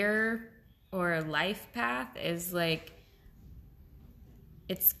career or life path is like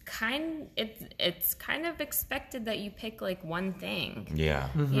it's kind of expected that you pick like one thing. Yeah.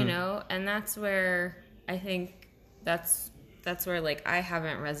 You know, and that's where I think that's where like I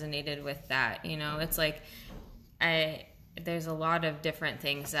haven't resonated with that. It's like there's a lot of different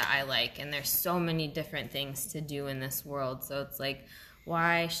things that I like, and there's so many different things to do in this world. So it's like,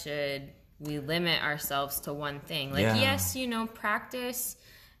 why should we limit ourselves to one thing? Like, yes, practice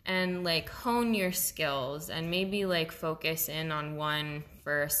and like hone your skills and maybe like focus in on one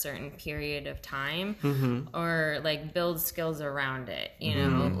for a certain period of time, or like build skills around it,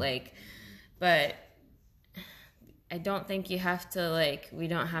 like, but I don't think we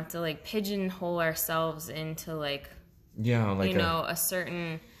don't have to like pigeonhole ourselves into like, a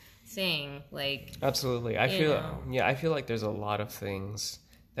certain thing. Like, absolutely. I feel like there's a lot of things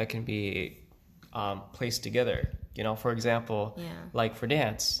that can be placed together. For example, like for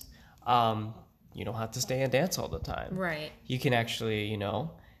dance, you don't have to stay and dance all the time. Right. You can actually,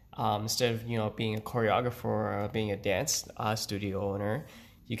 instead of, being a choreographer or being a dance studio owner,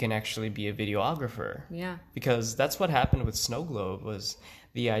 you can actually be a videographer. Yeah. Because that's what happened with Snow Globe, was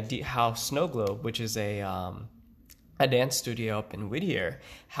the idea how Snow Globe, which is a dance studio up in Whittier,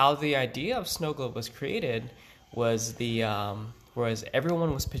 how the idea of Snow Globe was created was whereas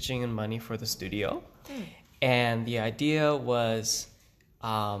everyone was pitching in money for the studio. And the idea was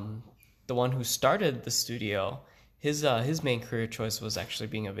the one who started the studio, his main career choice was actually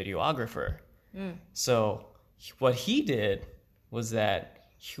being a videographer. So what he did was that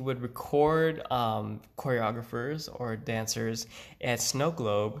he would record choreographers or dancers at Snow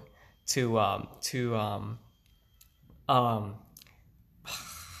Globe to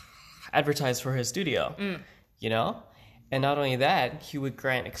advertise for his studio, And not only that, he would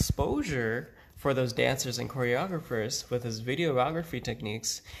grant exposure for those dancers and choreographers with his videography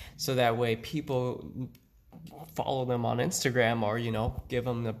techniques, so that way people follow them on Instagram or, give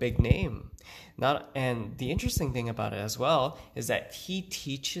them a big name. And the interesting thing about it as well is that he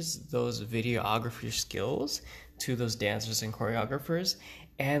teaches those videography skills to those dancers and choreographers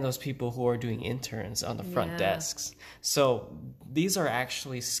and those people who are doing interns on the front desks. So these are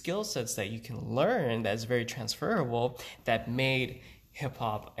actually skill sets that you can learn that's very transferable, that made hip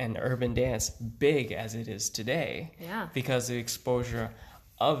hop and urban dance big as it is today. Yeah. Because of the exposure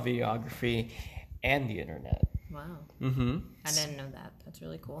of videography and the internet. Wow. Mm-hmm. I didn't know that. That's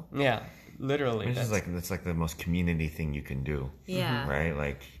really cool. Yeah, literally. That's like the most community thing you can do. Yeah. Right?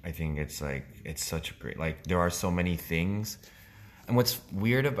 Like, I think it's such a great, like, there are so many things. And what's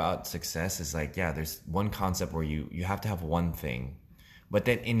weird about success is like, there's one concept where you have to have one thing. But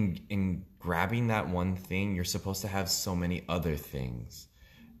then in grabbing that one thing, you're supposed to have so many other things.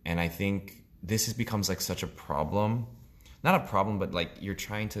 And I think this becomes like such a problem. Not a problem, but like you're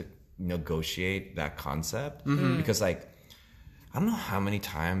trying to negotiate that concept. Because like, I don't know how many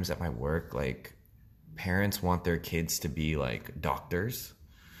times at my work, like parents want their kids to be like doctors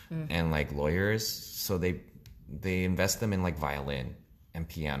and like lawyers. So they invest them in like violin. and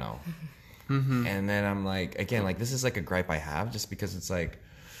piano. And then I'm like, again, like this is like a gripe I have, just because it's like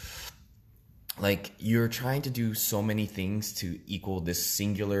you're trying to do so many things to equal this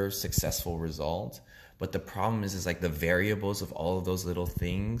singular successful result. But the problem is like the variables of all of those little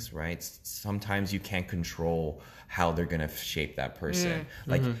things, right? Sometimes you can't control how they're going to shape that person.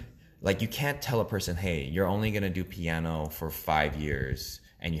 Like you can't tell a person, hey, you're only going to do piano for 5 years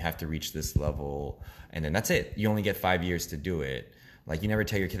and you have to reach this level. And then that's it. You only get 5 years to do it. Like you never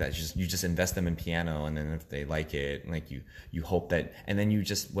tell your kid that. You just invest them in piano, and then if they like it, like you hope that, and then you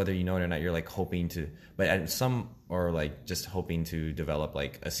just, whether you know it or not, you're like hoping to, but at some, or like just hoping to develop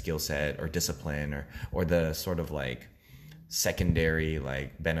like a skill set or discipline or the sort of like secondary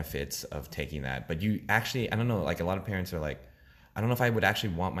like benefits of taking that. But you actually, I don't know, like a lot of parents are like, I don't know if I would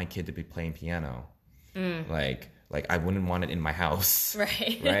actually want my kid to be playing piano. Like I wouldn't want it in my house.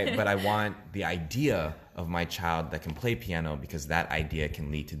 Right. But I want the idea of my child that can play piano, because that idea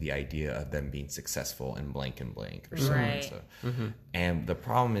can lead to the idea of them being successful in blank and blank or so on. So, and the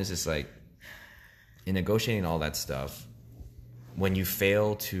problem is like in negotiating all that stuff, when you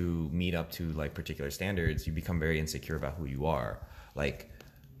fail to meet up to like particular standards, you become very insecure about who you are. Like,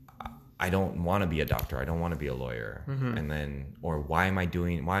 I don't want to be a doctor. I don't want to be a lawyer. And then, or why am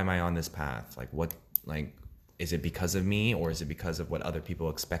I on this path? Like what, like, is it because of me, or is it because of what other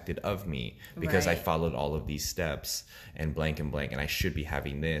people expected of me? Because I followed all of these steps and blank, and I should be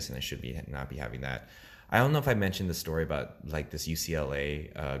having this and I should be not be having that. I don't know if I mentioned the story about like this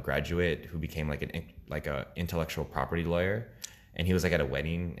UCLA graduate who became like a intellectual property lawyer, and he was like at a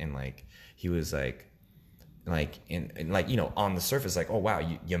wedding, and like he was like in like, you know, on the surface like, oh wow,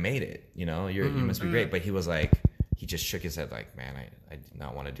 you made it, you know, you must be great. But he was like, he just shook his head like, man, I did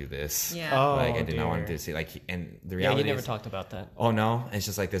not want to do this. Like I did not want to see like, and the reality he never talked about that. Oh no, it's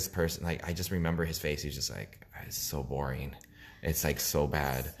just like this person, like I just remember his face. He's just like, it's so boring. It's like so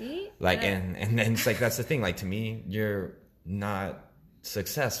bad. Like and then it's like, that's the thing. Like to me, you're not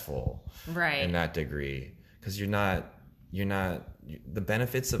successful in that degree, because you're not the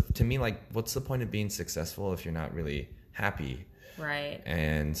benefits of, to me, like what's the point of being successful if you're not really happy?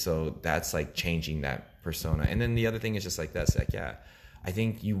 And so that's like changing that persona. And then the other thing is just like, that's like, yeah, I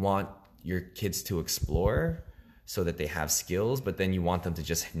think you want your kids to explore so that they have skills, but then you want them to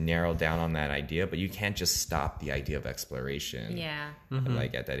just narrow down on that idea. But you can't just stop the idea of exploration.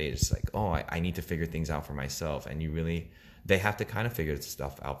 Like at that age, it's like, oh, I need to figure things out for myself. And they have to kind of figure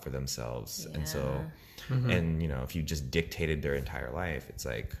stuff out for themselves. And so, and you know, if you just dictated their entire life, it's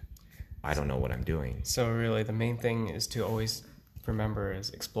like, I don't know what I'm doing. So really the main thing is to always remember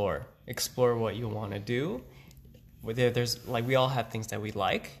is explore what you want to do. There's like, we all have things that we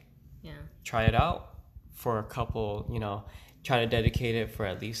like. Try it out for a couple, you know, try to dedicate it for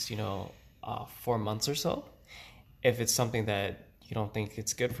at least, you know, 4 months or so. If it's something that you don't think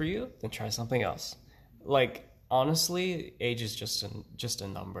it's good for you, then try something else. Like honestly, age is just a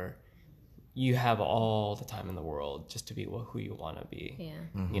number. You have all the time in the world just to be who you want to be.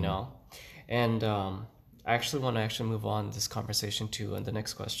 You know. And I actually want to move on this conversation to the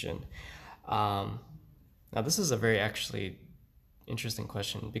next question. Now this is a very actually interesting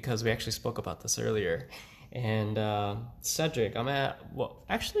question, because we actually spoke about this earlier. And Cedric,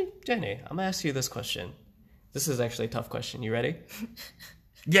 Jenny, I'm gonna ask you this question. This is actually a tough question. You ready?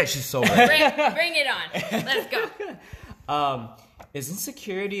 Yeah, she's so ready. Bring it on. Let's go. Is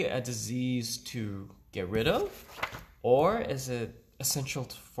insecurity a disease to get rid of, or is it essential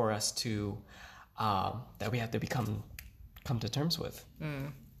for us to that we have to come to terms with?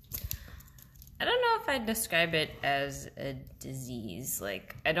 I don't know if I'd describe it as a disease.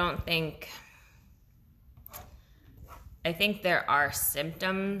 Like, I think there are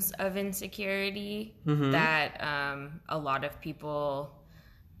symptoms of insecurity that a lot of people,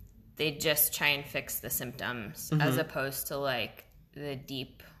 they just try and fix the symptoms as opposed to like the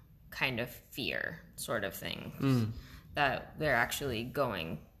deep kind of fear sort of thing that they're actually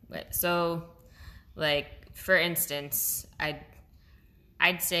going with. So like, for instance,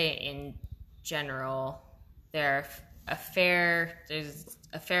 I'd say in general, there's a fair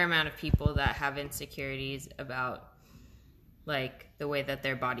amount of people that have insecurities about like the way that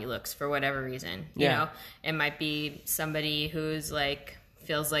their body looks for whatever reason. You know, it might be somebody who's like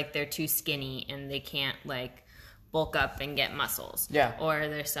feels like they're too skinny and they can't like bulk up and get muscles. Or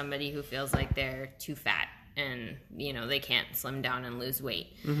there's somebody who feels like they're too fat and, you know, they can't slim down and lose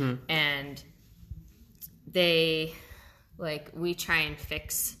weight. And we try and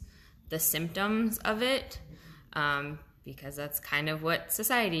fix the symptoms of it, because that's kind of what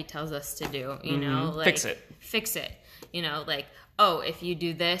society tells us to do, you know, like fix it, you know, like, oh, if you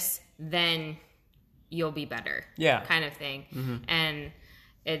do this, then you'll be better, kind of thing. And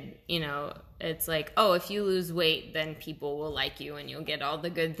it's like, oh, if you lose weight, then people will like you and you'll get all the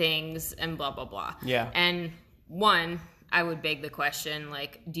good things and blah, blah, blah. Yeah. And one, I would beg the question,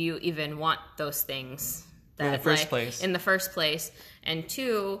 like, do you even want those things in the first place? In the first place. And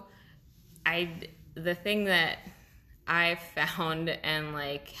two, the thing that I found and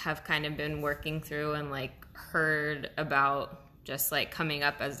like have kind of been working through and like heard about just like coming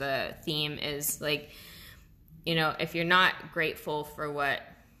up as a theme is like, if you're not grateful for what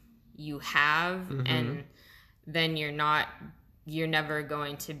you have, and then you're never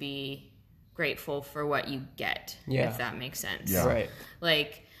going to be grateful for what you get, if that makes sense. Yeah. Right.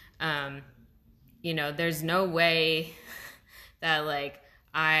 Like, there's no way that like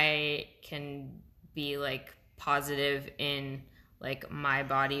I can be like positive in like my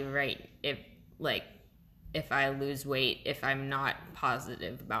body, right? If I lose weight, if I'm not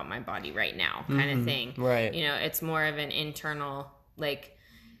positive about my body right now, kind of thing. Right. It's more of an internal, like,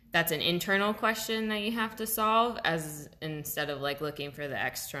 that's an internal question that you have to solve instead of like looking for the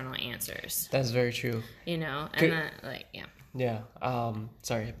external answers. That's very true. And then like, yeah. Yeah.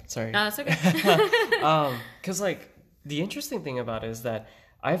 Sorry. No, that's okay. Because like the interesting thing about it is that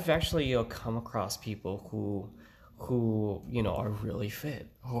I've actually come across people who are really fit,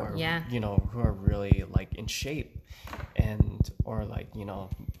 who are who are really like in shape, or like know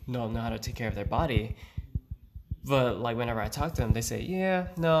how to take care of their body. But like whenever I talk to them, they say, "Yeah,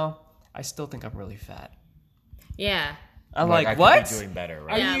 no, I still think I'm really fat." Yeah. I'm I like, could "What? be doing better,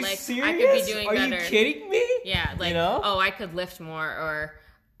 right? Are Yeah, you like, serious? I could be doing Are better." you kidding me? Yeah, like, oh, I could lift more, or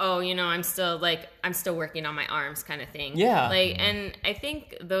I'm still working on my arms, kind of thing. Yeah. Like, and I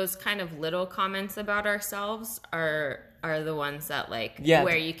think those kind of little comments about ourselves are the ones that like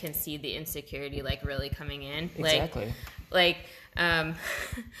where you can see the insecurity like really coming in. Exactly. Like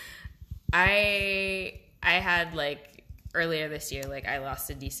I had like earlier this year, like I lost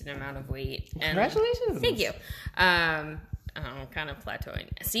a decent amount of weight. And Congratulations. Thank you. I'm kind of plateauing.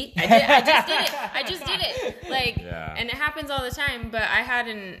 See, I just did it. Like, and it happens all the time. But I had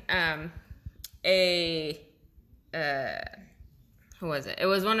who was it? It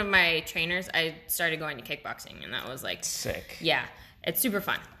was one of my trainers. I started going to kickboxing, and that was like sick. Yeah, it's super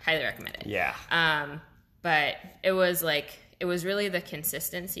fun. Highly recommend it. Yeah. But it was really the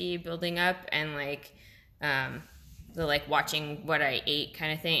consistency building up, and like the like watching what I ate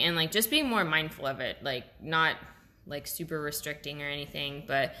kind of thing, and like just being more mindful of it, like not like super restricting or anything,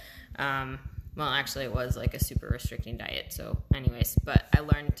 but well, actually it was like a super restricting diet. So anyways, but I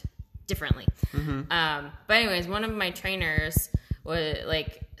learned differently. But anyways, one of my trainers was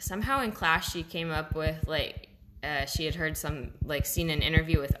like, somehow in class she came up with like she had heard seen an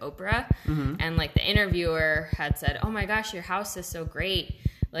interview with Oprah, and like the interviewer had said, "Oh my gosh, your house is so great,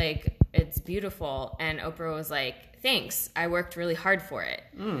 like it's beautiful," and Oprah was like, "Thanks, I worked really hard for it."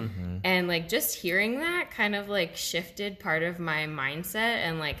 And like just hearing that kind of like shifted part of my mindset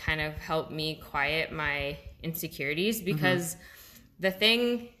and like kind of helped me quiet my insecurities, because the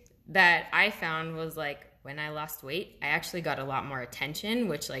thing that I found was like, when I lost weight, I actually got a lot more attention,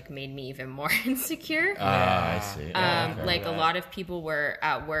 which like made me even more insecure. I see. Like a lot of people were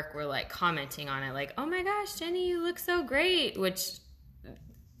at work were like commenting on it, like, "Oh my gosh, Jenny, you look so great," which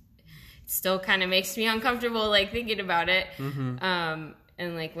still kind of makes me uncomfortable, like thinking about it.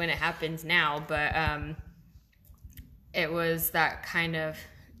 And like when it happens now, but it was that kind of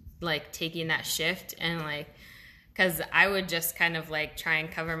like taking that shift, and like, because I would just kind of like try and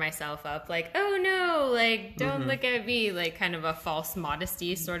cover myself up, like, "Oh no, like don't look at me," like kind of a false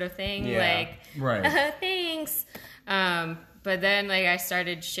modesty sort of thing. Like, right. Thanks. But then like I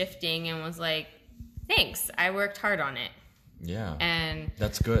started shifting and was like, "Thanks, I worked hard on it." Yeah. And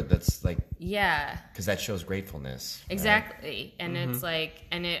that's good. That's like, yeah, because that shows gratefulness. Exactly. Right? And it's like,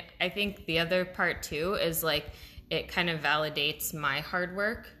 I think the other part too is like, it kind of validates my hard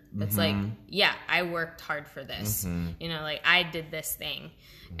work. It's like, yeah, I worked hard for this. Like I did this thing.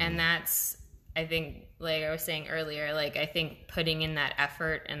 And that's, I think, like I was saying earlier, like I think putting in that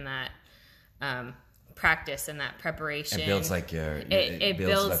effort and that practice and that preparation, it builds like it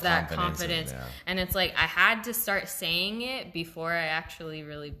builds that confidence. Yeah. And it's like I had to start saying it before I actually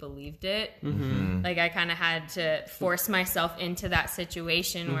really believed it. Like I kind of had to force myself into that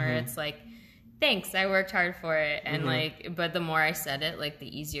situation where it's like, "Thanks, I worked hard for it." And like, but the more I said it, like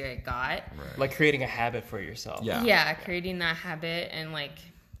the easier it got. Right. Like creating a habit for yourself. Yeah, creating that habit, and like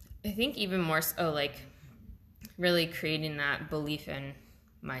I think even more so, like really creating that belief in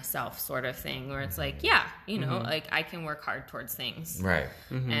myself sort of thing, where it's like, yeah, like I can work hard towards things. Right.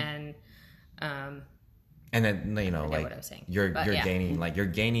 And and then like what I was saying. you're But, yeah. gaining, like you're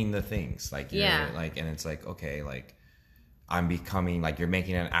gaining the things, like you're Yeah. like, and it's like, okay, like I'm becoming like, you're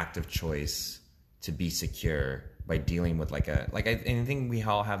making an active choice to be secure by dealing with I think we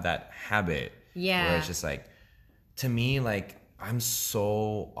all have that habit. Yeah. Where it's just like, to me, like, I'm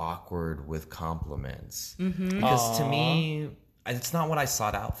so awkward with compliments because to me, it's not what I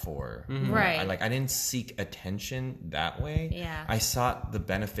sought out for. Right. I didn't seek attention that way. Yeah. I sought the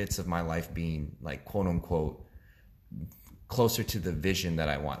benefits of my life being like, quote unquote, closer to the vision that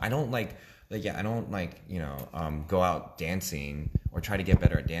I want. I don't go out dancing or try to get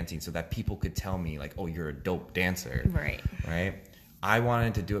better at dancing so that people could tell me like, oh, you're a dope dancer. Right. I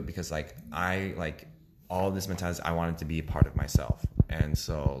wanted to do it because all this mentality, I wanted to be a part of myself. And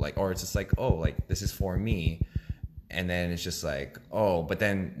so or it's just like, oh, like this is for me. And then it's just like, oh, but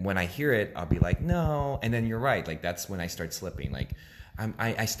then when I hear it, I'll be like, no. And then you're right. Like, that's when I start slipping. Like,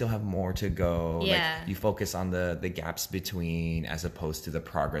 I still have more to go. Yeah. Like, you focus on the gaps between as opposed to the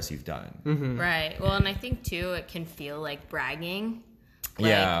progress you've done. Right. Well, and I think too, it can feel like bragging.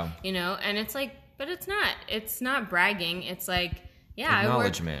 Yeah. And it's like, but it's not. It's not bragging. It's like, yeah,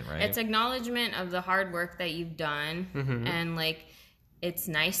 acknowledgement, right? It's acknowledgement of the hard work that you've done, and like, it's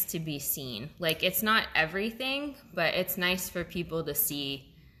nice to be seen. Like, it's not everything, but it's nice for people to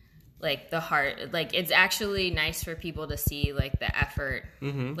see, like, the heart. Like, it's actually nice for people to see, like, the effort,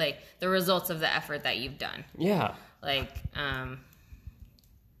 like, the results of the effort that you've done. Yeah. Like,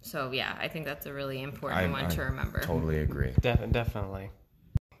 so, yeah, I think that's a really important one to remember. Totally agree. Definitely.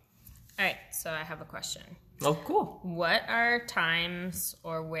 All right, so I have a question. Oh, cool. What are times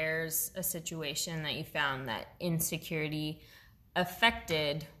or where's a situation that you found that insecurity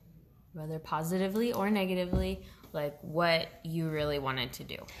affected, whether positively or negatively, like what you really wanted to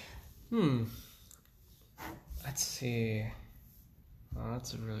do? Let's see. Oh,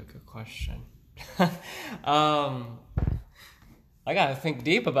 that's a really good question. I gotta think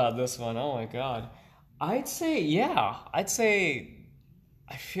deep about this one. Oh my god. I'd say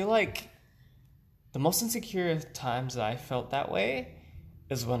I feel like the most insecure times that I felt that way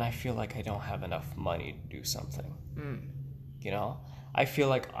is when I feel like I don't have enough money to do something. I feel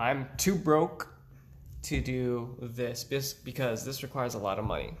like I'm too broke to do this because this requires a lot of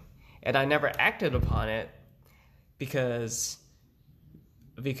money. And I never acted upon it because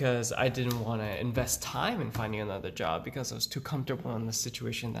I didn't want to invest time in finding another job because I was too comfortable in the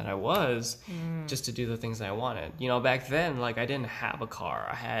situation that I was just to do the things that I wanted. Back then, like, I didn't have a car.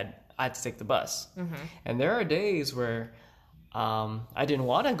 I had to take the bus. And there are days where I didn't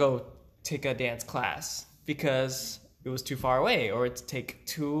want to go take a dance class because it was too far away, or it'd take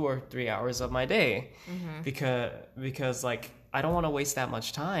 2 or 3 hours of my day because like, I don't want to waste that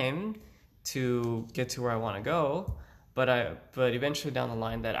much time to get to where I want to go. But eventually down the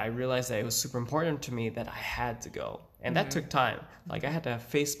line that I realized that it was super important to me that I had to go. And that took time. Like, I had to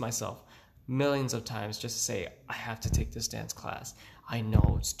face myself millions of times just to say, I have to take this dance class. I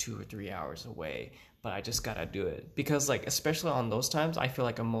know it's 2 or 3 hours away, but I just gotta do it. Because, like, especially on those times, I feel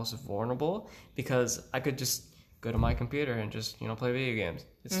like I'm most vulnerable because I could just go to my computer and just, play video games.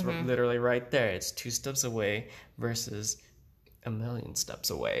 It's literally right there. It's 2 steps away versus a million steps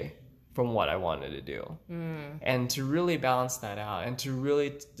away from what I wanted to do. And to really balance that out and to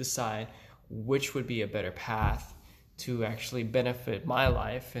really decide which would be a better path to actually benefit my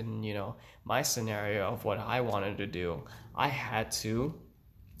life and, my scenario of what I wanted to do, I had to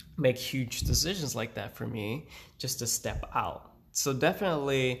make huge decisions like that for me just to step out. So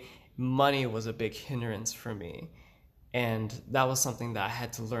definitely money was a big hindrance for me. And that was something that I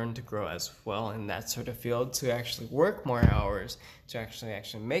had to learn to grow as well in that sort of field, to actually work more hours, to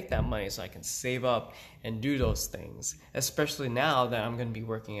actually make that money so I can save up and do those things. Especially now that I'm going to be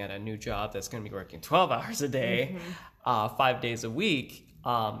working at a new job that's going to be working 12 hours a day, 5 days a week,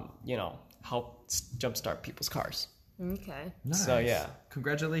 help jumpstart people's cars. Okay. Nice. So yeah.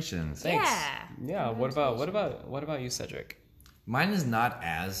 Congratulations. Thanks. Yeah. What about you, Cedric? Mine is not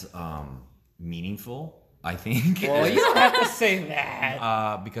as meaningful, I think. Well, you don't have to say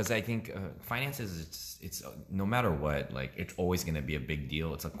that. Because I think finances, it's no matter what, like, it's always going to be a big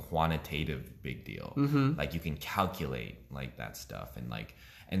deal. It's a quantitative big deal. Like, you can calculate like that stuff,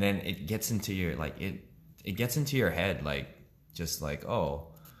 and then it gets into your it gets into your head, like, just like,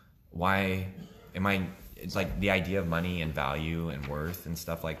 oh, why am I? It's like the idea of money and value and worth and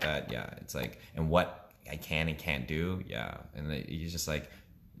stuff like that. Yeah, it's like, and what I can and can't do. Yeah, and you just like,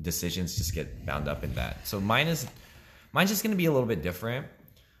 decisions just get bound up in that. So mine's just gonna be a little bit different.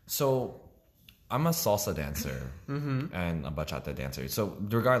 So I'm a salsa dancer and a bachata dancer. So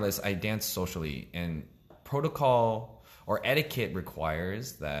regardless, I dance socially, and protocol or etiquette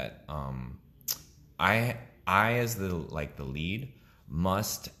requires that I as the lead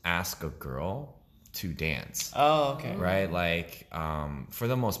must ask a girl to dance. Oh, okay. Right, like for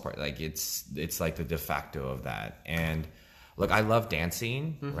the most part, like it's like the de facto of that. And look, I love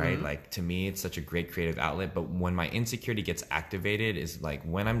dancing, right? Like to me it's such a great creative outlet, but when my insecurity gets activated is like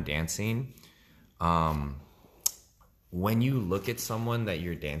when I'm dancing, when you look at someone that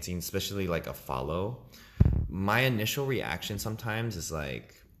you're dancing, especially like a follow, my initial reaction sometimes is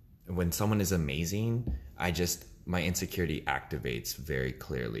like, when someone is amazing, my insecurity activates very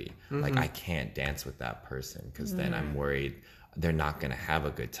clearly. Like I can't dance with that person because then I'm worried they're not going to have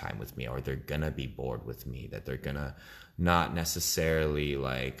a good time with me, or they're going to be bored with me, that they're going to not necessarily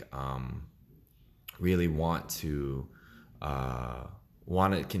like really want to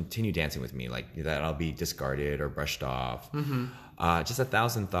continue dancing with me, like that I'll be discarded or brushed off. Just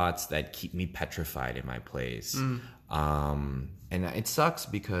 1,000 thoughts that keep me petrified in my place. And it sucks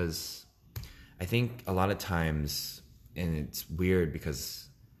because I think a lot of times, and it's weird because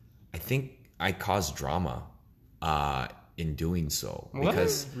I think I cause drama in doing so. What?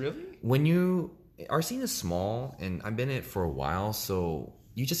 Because Really? when our scene is small, and I've been in it for a while, so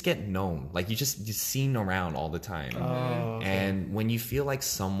you just get known. Like you're seen around all the time. Oh, okay. And when you feel like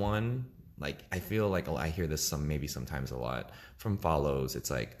someone, like I feel like I hear this sometimes a lot from follows.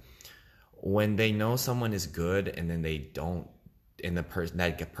 It's like when they know someone is good and then they don't, and that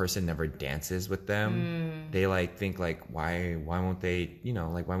person never dances with them, they like think like, why won't they,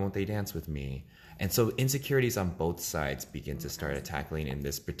 like why won't they dance with me? And so insecurities on both sides begin to start tackling in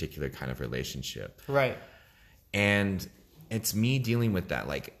this particular kind of relationship. Right. And it's me dealing with that.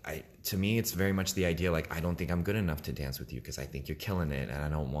 Like to me, it's very much the idea, like, I don't think I'm good enough to dance with you because I think you're killing it. And I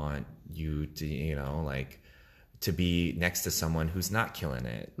don't want you to, like to be next to someone who's not killing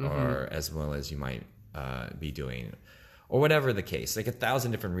it, or as well as you might be doing, or whatever the case, like 1,000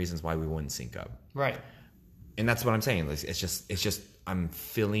 different reasons why we wouldn't sync up. Right. And that's what I'm saying. Like, it's just, I'm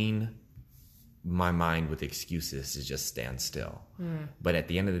filling my mind with excuses to just stand still. But at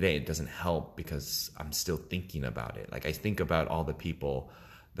the end of the day, it doesn't help because I'm still thinking about it. Like I think about all the people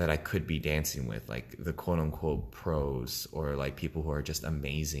that I could be dancing with, like the quote unquote pros, or like people who are just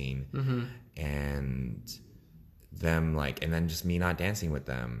amazing, and them like, and then just me not dancing with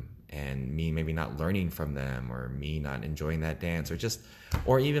them, and me maybe not learning from them, or me not enjoying that dance,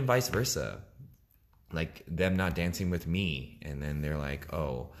 or even vice versa, like them not dancing with me, and then they're like,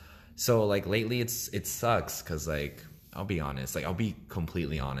 oh. So like lately it sucks because like I'll be honest, like I'll be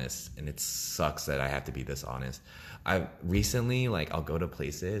completely honest, and it sucks that I have to be this honest. I recently, like, I'll go to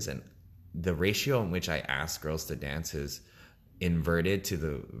places and the ratio in which I ask girls to dance is inverted to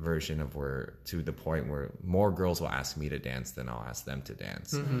the the point where more girls will ask me to dance than I'll ask them to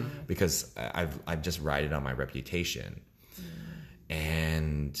dance, because I've just ridden on my reputation,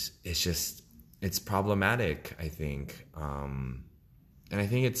 and it's problematic, I think. And I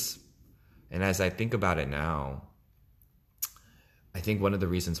think and as I think about it now, I think one of the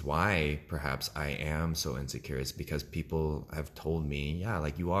reasons why perhaps I am so insecure is because people have told me, yeah,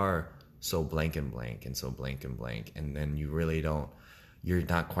 like you are so blank and blank and so blank and blank. And then you're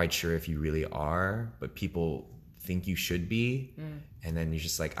not quite sure if you really are, but people think you should be. And then you're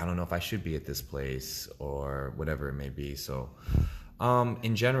just like, I don't know if I should be at this place, or whatever it may be. So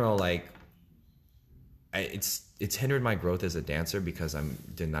in general, like, it's hindered my growth as a dancer because I'm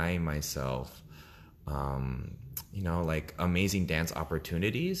denying myself, like amazing dance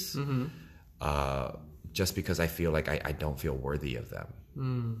opportunities, just because I feel like I don't feel worthy of them.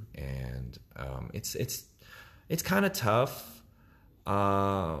 And it's kind of tough.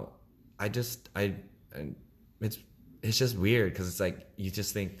 It's just weird because it's like you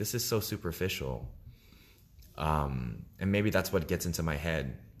just think this is so superficial, and maybe that's what gets into my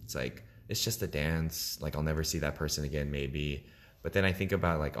head. It's like, it's just a dance, like I'll never see that person again, maybe. But then I think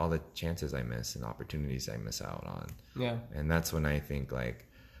about like all the chances I miss and opportunities I miss out on. Yeah. And that's when I think like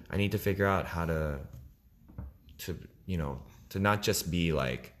I need to figure out how to not just be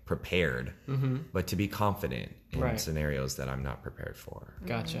like prepared, but to be confident in scenarios that I'm not prepared for.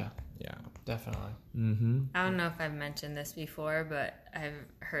 Gotcha. Yeah. Definitely. I don't know if I've mentioned this before, but I've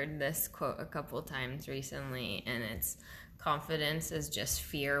heard this quote a couple times recently, and it's, confidence is just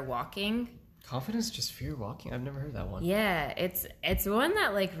fear walking. Confidence is just fear walking? I've never heard that one. Yeah, it's one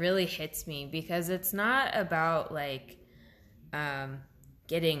that like really hits me, because it's not about like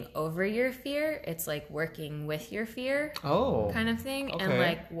getting over your fear. It's like working with your fear, kind of thing, and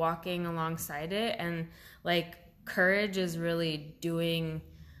like walking alongside it. And like courage is really doing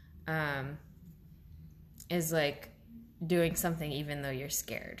something even though you're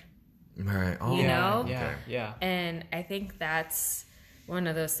scared. Right. Oh, you know? Yeah. And I think that's one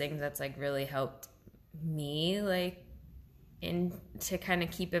of those things that's like really helped me, like, to kind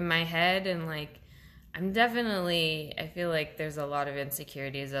of keep in my head, and like I feel like there's a lot of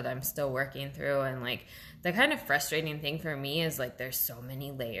insecurities that I'm still working through. And like the kind of frustrating thing for me is like there's so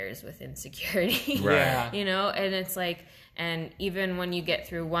many layers with insecurity. Right. Yeah. You know, and it's like, and even when you get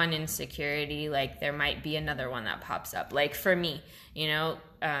through one insecurity, like there might be another one that pops up. Like for me, you know,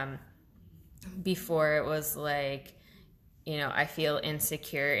 before it was like, you know, I feel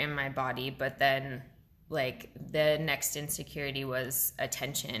insecure in my body, but then like the next insecurity was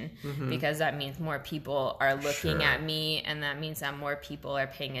attention, because that means more people are looking Sure. at me, and that means that more people are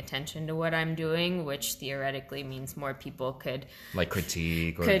paying attention to what I'm doing, which theoretically means more people could Like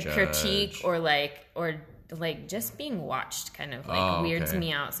critique or could judge. critique or just being watched kind of like weirds okay.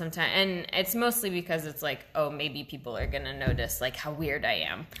 me out sometimes. And it's mostly because it's like, oh, maybe people are gonna notice like how weird I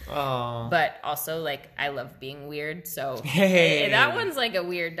am. Oh. But also like I love being weird, so Hey. that one's like a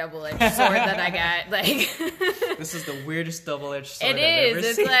weird double-edged sword that I got. Like This is the weirdest double-edged sword it I've ever is.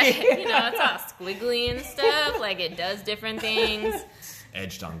 It's seen. like, you know, it's all squiggly and stuff. Like it does different things.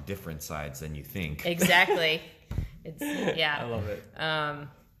 Edged on different sides than you think. Exactly. It's I yeah. love it.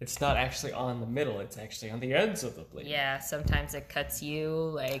 It's not actually on the middle, it's actually on the ends of the blade. Yeah, sometimes it cuts you,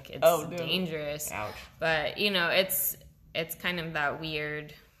 like it's Oh, no. dangerous. Ouch. But you know, it's kind of that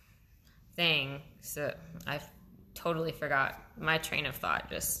weird thing. So I totally forgot my train of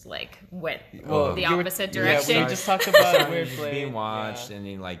thought. Just like went Well, the you were- opposite Yeah, direction. we just talked about You're weird just blade. being watched, Yeah. and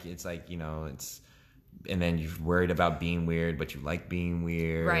then like it's like, you know, it's, and then you're worried about being weird, but you like being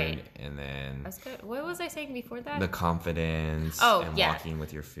weird, Right. And then That's good. What was I saying before that? the confidence, Oh, and yeah. walking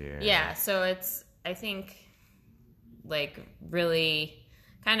with your fear. Yeah, so it's, I think, like, really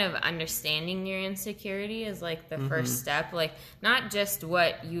kind of understanding your insecurity is, like, the first step. Like, not just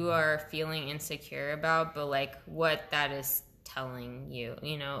what you are feeling insecure about, but, like, what that is telling you.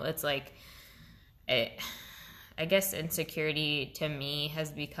 You know, it's like, I guess insecurity to me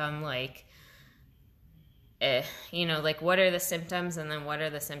has become, like, you know, like, what are the symptoms, and then what are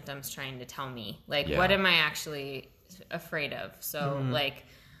the symptoms trying to tell me? Like, Yeah. what am I actually afraid of? So, like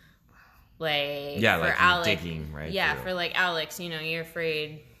Yeah, for like you're Alex, digging right yeah, through. for like Alex, you know, you're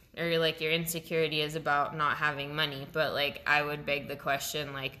afraid, or you're like, your insecurity is about not having money. But like, I would beg the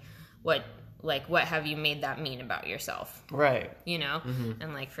question, like, what have you made that mean about yourself? Right. You know?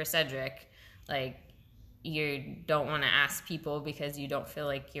 And like for Cedric, like, you don't want to ask people because you don't feel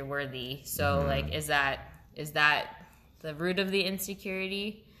like you're worthy. So like, is that the root of the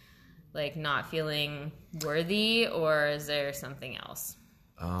insecurity? Like not feeling worthy, or is there something else?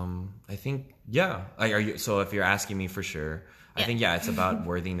 I think, yeah. Like, so if you're asking me for sure, I think, yeah, it's about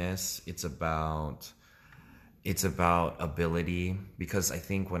worthiness. It's about ability, because I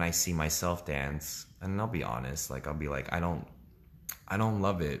think when I see myself dance, and I'll be honest, like I'll be like, I don't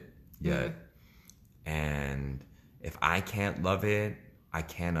love it yet. And if I can't love it, I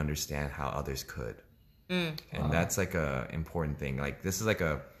can't understand how others could. And that's like a important thing. Like this is like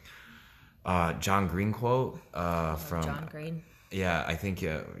a John Green quote from John Green, yeah, I think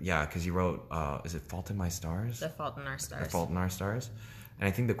yeah, because he wrote is it Fault in My Stars? The Fault in Our Stars. The Fault in Our Stars. And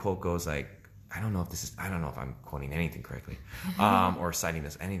I think the quote goes like, I don't know if I'm quoting anything correctly, or citing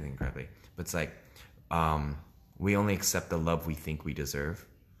this anything correctly, but it's like, we only accept the love we think we deserve.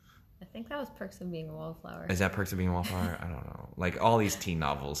 I think that was Perks of Being a Wallflower. Is that Perks of Being a Wallflower? I don't know. Like all these teen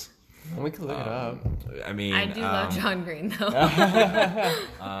novels. We could look it up. I mean, I do love John Green though.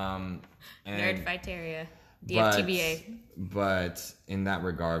 and- Nerdfighteria. DFTBA. But in that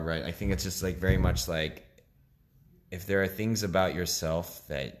regard, right, I think it's just like very much like, if there are things about yourself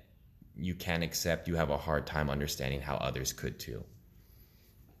that you can't accept, you have a hard time understanding how others could too.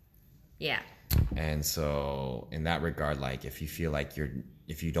 Yeah. And so in that regard, like if you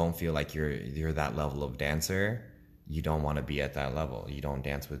don't feel like you're that level of dancer, you don't want to be at that level. You don't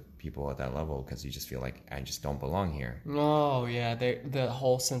dance with people at that level because you just feel like, I just don't belong here. Oh, yeah. The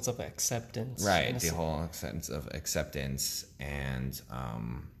whole sense of acceptance. Right, the whole sense of acceptance, and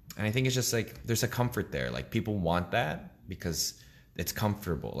I think it's just like there's a comfort there. Like people want that because it's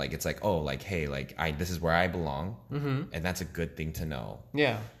comfortable. Like it's like, oh, like hey, like this is where I belong, and that's a good thing to know.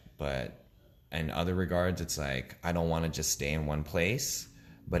 Yeah. But in other regards, it's like I don't want to just stay in one place.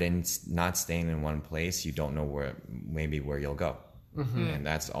 But in not staying in one place, you don't know where you'll go, and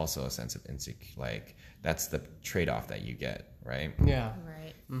that's also a sense of insecurity. Like that's the trade-off that you get, right? Yeah.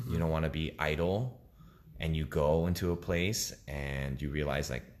 Right. You don't want to be idle, and you go into a place and you realize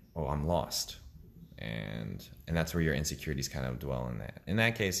like, oh, I'm lost, and that's where your insecurities kind of dwell in that. In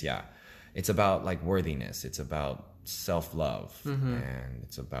that case, yeah, it's about like worthiness. It's about self-love, and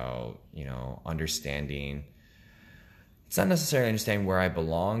it's about, you know, understanding. It's not necessarily understanding where I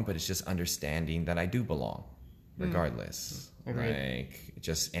belong, but it's just understanding that I do belong, regardless. Agreed. like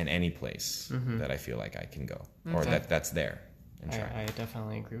just in any place that I feel like I can go or Okay. that's there and try. I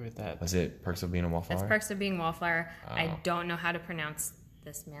definitely agree with that. Was it Perks of Being a That's Wallflower? Perks of Being Wallflower. I Oh. don't know how to pronounce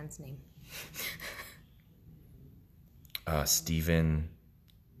this man's name. Stephen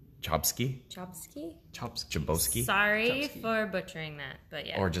Chbosky? Chomsky? Chbosky? Sorry Chomsky. for butchering that, but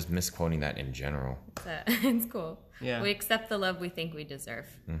yeah, Or just misquoting that in general. it's cool. Yeah. We accept the love we think we deserve.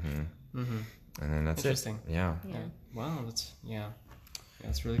 And then that's Interesting. it. Yeah. Yeah. Wow,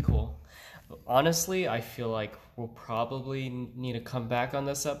 that's really cool. Honestly, I feel like we'll probably need to come back on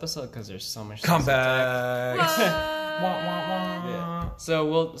this episode because there's so much. Come to talk. back. Yeah. So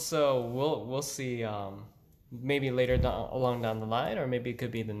we'll see. Maybe later along down the line, or maybe it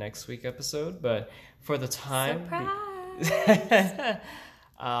could be the next week episode. But for the time, Surprise!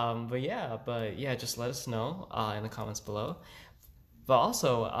 but yeah, just let us know in the comments below. But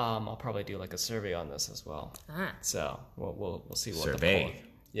also, I'll probably do like a survey on this as well. Ah. So we'll see what Survey. the poll,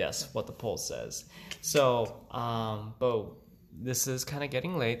 yes, what the poll says. So, but this is kind of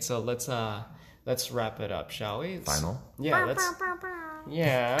getting late, so let's wrap it up, shall we? Final?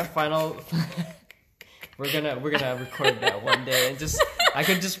 Yeah, final. We're gonna record that one day and I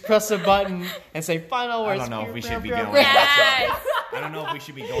can just press a button and say final words. I don't know if we should be going. Yes! I don't know if we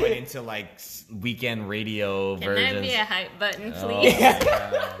should be going into like weekend radio Can versions. there be a hype button, Oh please? my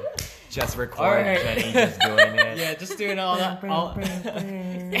God. Just record All right. Jenny just doing it. Yeah, just doing all that.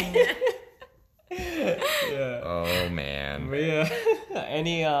 Yeah. Oh man. But yeah.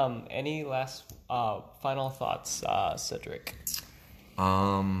 Any last final thoughts, Cedric?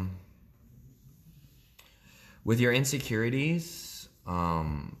 With your insecurities,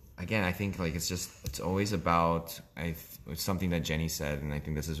 again, I think like it's always about it's something that Jenny said, and I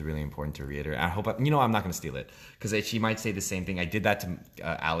think this is really important to reiterate. I hope I'm not going to steal it because she might say the same thing. I did that to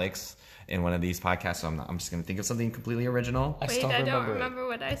Alex in one of these podcasts, so I'm just going to think of something completely original. I Wait, still I don't remember it. remember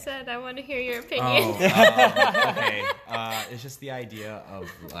what I said. I want to hear your opinion. Okay. It's just the idea of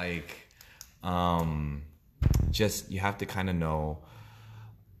like, just you have to kind of know.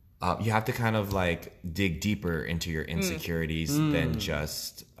 You have to kind of like dig deeper into your insecurities than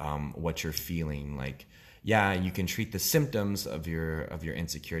just what you're feeling. Like, yeah, you can treat the symptoms of your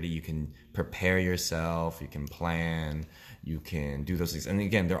insecurity. You can prepare yourself. You can plan. You can do those things. And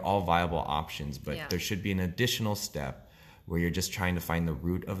again, they're all viable options. But Yeah. there should be an additional step where you're just trying to find the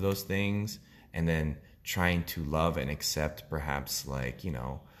root of those things, and then trying to love and accept, perhaps like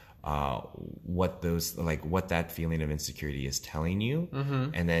what that feeling of insecurity is telling you,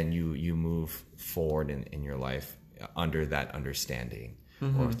 and then you move forward in your life under that understanding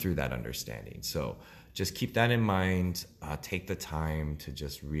or through that understanding. So just keep that in mind. Take the time to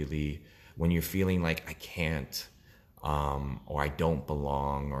just really, when you're feeling like I can't, or I don't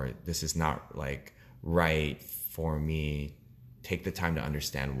belong, or this is not like right for me, take the time to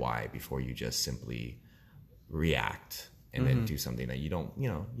understand why before you just simply react and then do something that you don't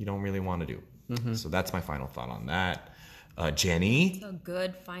really want to do. So that's my final thought on that. Jenny, A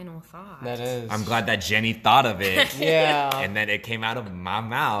good final thought. That is. I'm glad that Jenny thought of it. Yeah. And then it came out of my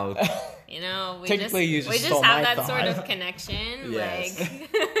mouth. You know, we Technically, you just, just we stole just have my that sort thought. of connection. Yes. Like,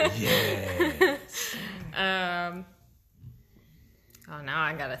 Yeah. oh, now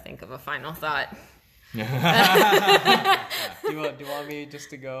I gotta think of a final thought. Do you want me just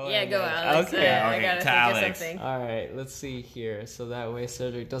to go? Yeah, and go then- Alex. Okay. I okay, gotta to think Alex. of something. All right. Let's see here. So that way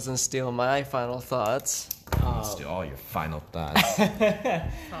Cedric doesn't steal my final thoughts. Let's do all your final thoughts.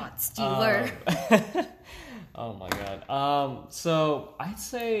 Thought stealer. Oh my god. So I'd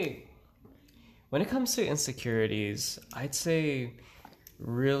say when it comes to insecurities, I'd say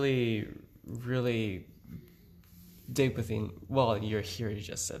really, really dig within. Well, you're here. You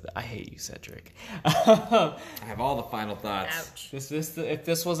just said that. I hate you, Cedric. I have all the final thoughts. Ouch. If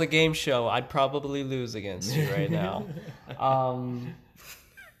this was a game show, I'd probably lose against you right now.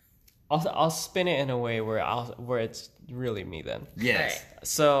 I'll spin it in a way where it's really me then. Yes. Right.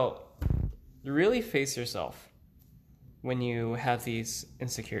 So, really face yourself when you have these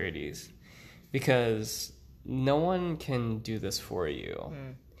insecurities, because no one can do this for you.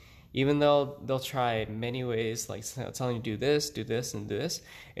 Even though they'll try many ways, like telling you do this, and do this,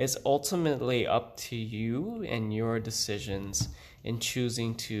 it's ultimately up to you and your decisions in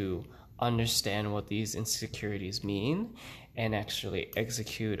choosing to understand what these insecurities mean and actually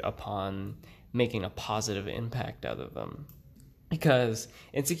execute upon making a positive impact out of them. Because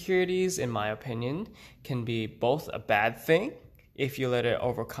insecurities, in my opinion, can be both a bad thing if you let it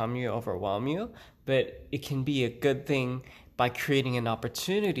overwhelm you, but it can be a good thing by creating an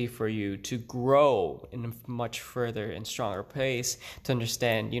opportunity for you to grow in a much further and stronger pace, to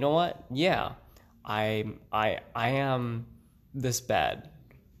understand, you know what? Yeah, I am this bad,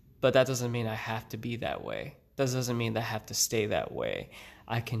 but that doesn't mean I have to be that way. That doesn't mean that I have to stay that way.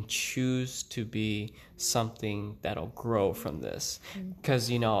 I can choose to be something that'll grow from this. Because,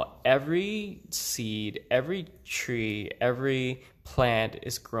 every seed, every tree, every plant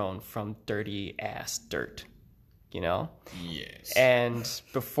is grown from dirty ass dirt, Yes. And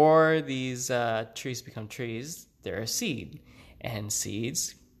before these trees become trees, they're a seed. And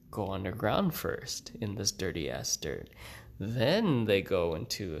seeds go underground first in this dirty ass dirt. Then they go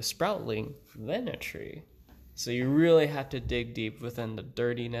into a sproutling, then a tree. So you really have to dig deep within the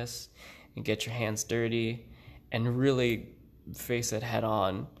dirtiness and get your hands dirty and really face it head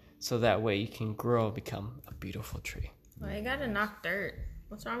on, so that way you can grow, become a beautiful tree. Well, you gotta knock dirt.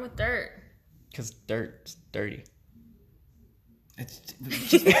 What's wrong with dirt? Because dirt's dirty. It's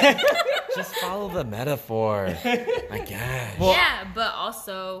just follow the metaphor, I guess. Yeah, but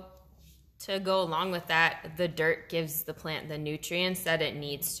also to go along with that, the dirt gives the plant the nutrients that it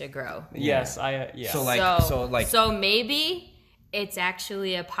needs to grow. Yes, So maybe it's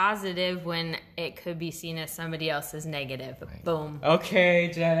actually a positive when it could be seen as somebody else's negative. Right. Boom.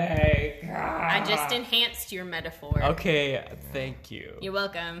 Okay, Jenny. I just enhanced your metaphor. Okay, thank you. You're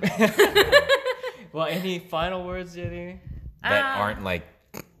welcome. Well, any final words, Jenny? That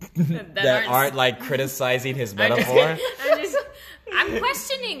aren't like criticizing his metaphor. I'm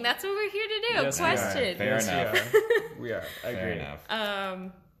questioning. That's what we're here to do. Yes, question. Fair enough. We are. I agree. Fair enough.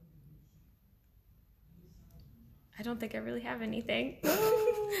 I don't think I really have anything.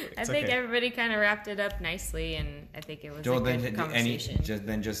 I think everybody kind of wrapped it up nicely, and I think it was a good conversation.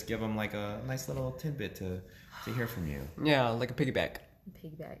 Just give them like a nice little tidbit to hear from you. Yeah, like a piggyback.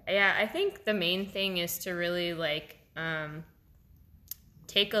 Yeah, I think the main thing is to really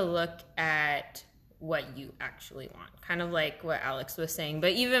take a look at what you actually want, kind of like what Alex was saying,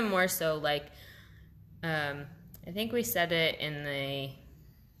 but even more so, I think we said it in the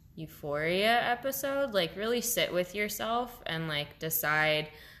Euphoria episode, really sit with yourself and decide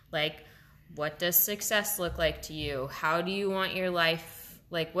what does success look like to you? How do you want your life,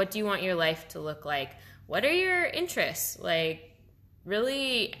 what do you want your life to look like? What are your interests?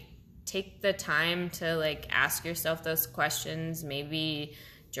 Really take the time to ask yourself those questions, maybe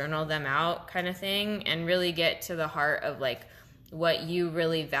journal them out kind of thing, and really get to the heart of what you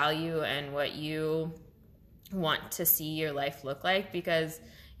really value and what you want to see your life look like, because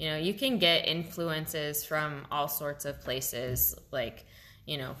you can get influences from all sorts of places,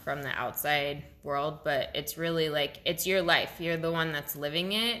 from the outside world, but it's really it's your life. You're the one that's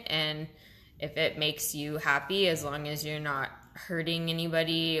living it, and if it makes you happy, as long as you're not hurting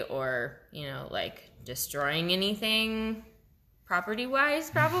anybody or destroying anything property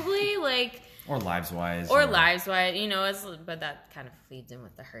wise, probably or lives wise, but that kind of feeds in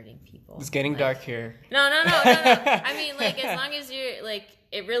with the hurting people. It's getting dark here. No. I mean, as long as you're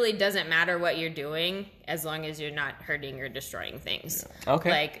it really doesn't matter what you're doing as long as you're not hurting or destroying things. Yeah.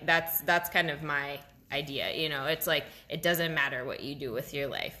 Okay. That's kind of my idea. It's it doesn't matter what you do with your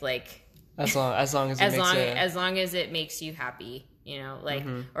life. As long as it makes you happy,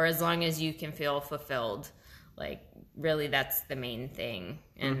 or as long as you can feel fulfilled, really that's the main thing.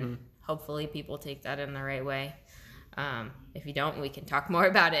 And hopefully people take that in the right way. If you don't, we can talk more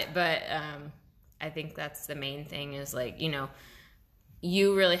about it. But I think that's the main thing is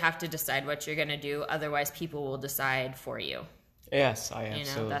you really have to decide what you're going to do. Otherwise, people will decide for you. Yes, I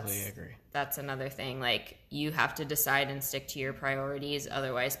absolutely agree. That's another thing. You have to decide and stick to your priorities.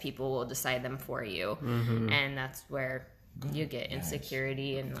 Otherwise, people will decide them for you. And that's where you get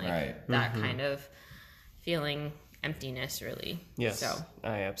insecurity and that kind of feeling emptiness, really. Yes, so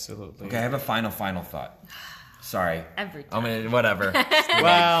I absolutely agree. I have a final thought. Sorry. Every time. I mean, whatever.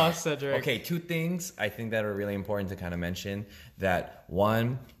 Wow, Cedric. Okay, two things I think that are really important to kind of mention. That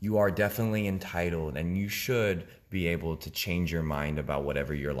one, you are definitely entitled and you should be able to change your mind about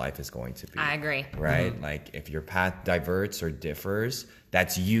whatever your life is going to be. I agree. Right? If your path diverts or differs,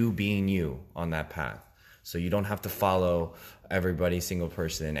 that's you being you on that path. So you don't have to follow every single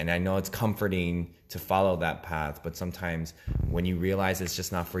person. And I know it's comforting to follow that path, but sometimes when you realize it's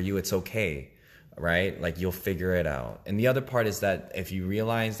just not for you, it's okay. Right? You'll figure it out. And the other part is that if you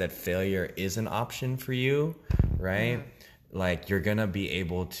realize that failure is an option for you, right? You're gonna be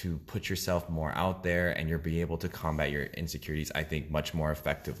able to put yourself more out there and you'll be able to combat your insecurities, I think, much more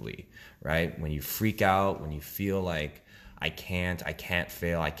effectively, right? When you freak out, when you feel I can't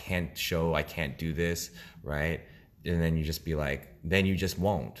fail, I can't show, I can't do this, right? And then you just be then you just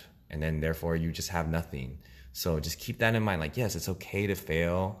won't. And then therefore you just have nothing. So just keep that in mind. Yes, it's okay to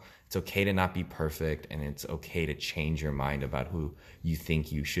fail. It's okay to not be perfect, and it's okay to change your mind about who you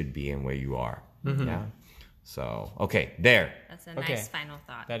think you should be and where you are. Yeah. So, okay, there. That's a Okay. nice final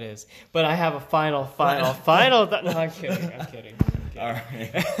thought. That is. But I have a final thought. No, I'm kidding. All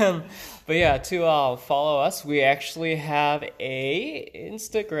right. But yeah, to follow us, we actually have a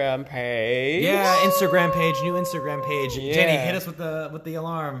Instagram page. Yeah, Instagram page, new Instagram page. Yeah. Jenny, hit us with the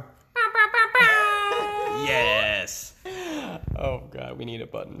alarm. Yes. Oh god, we need a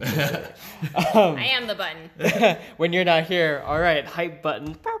button. I am the button. When you're not here, all right, hype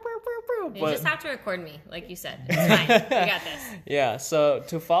button. You But- just have to record me, like you said. It's fine. We got this. Yeah, so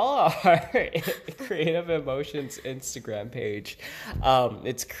to follow our Creative Emotions Instagram page,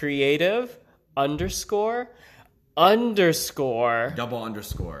 it's creative underscore Double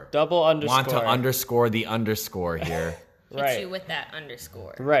underscore. double underscore. Want to underscore the underscore here. Hit Right. you with that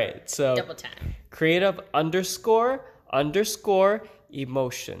underscore. Right. So Double time. creative underscore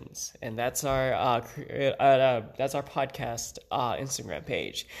emotions, and that's our podcast Instagram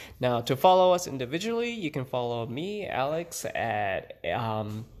page. Now, to follow us individually, you can follow me, Alex, at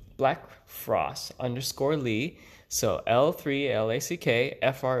Black Frost underscore Lee. So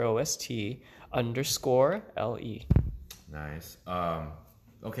L3LACKFROST underscore LE. Nice.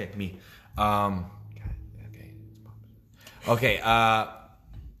 Okay, me. Okay.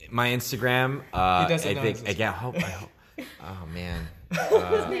 My Instagram. He doesn't I know think. his I hope. Oh man.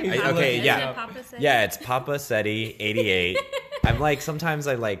 Papa- Okay. isn't Yeah. it Papa Seti? Yeah. It's Papa Seti 88. I'm like sometimes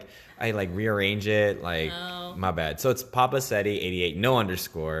I rearrange it. Like my bad. So it's Papa Seti 88. No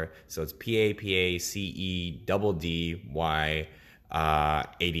underscore. So it's PAPACEDDY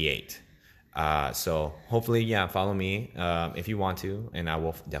 88. So hopefully, yeah, follow me if you want to, and I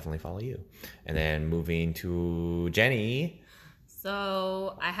will definitely follow you. And then moving to Jenny.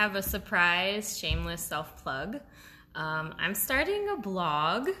 So I have a surprise, shameless self-plug. I'm starting a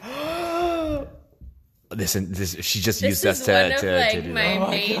blog. This she just This used us is to one of to do my that.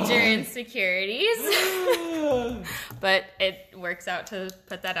 major insecurities, but it works out to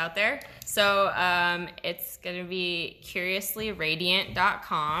put that out there. So it's gonna be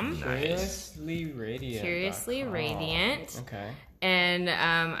CuriouslyRadiant.com. Curiously Radiant. Curiously Radiant. Okay. And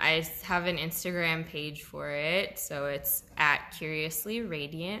I have an Instagram page for it, so it's at Curiously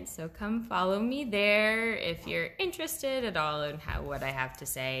Radiant. So come follow me there if you're interested at all in what I have to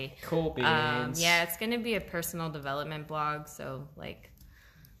say. Cool beans. Yeah, it's going to be a personal development blog, so like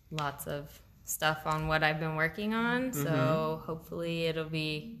lots of stuff on what I've been working on. So hopefully it'll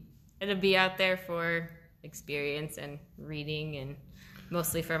be out there for experience and reading, and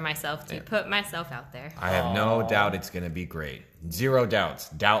mostly for myself to put myself out there. I have no doubt it's gonna be great. Zero doubts,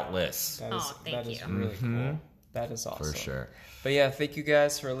 doubtless, That is, thank that is you. really cool. That is awesome. for sure. But yeah, thank you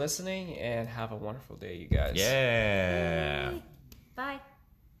guys for listening, and have a wonderful day, you guys. Yeah, Bye.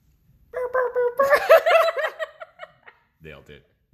 nailed it.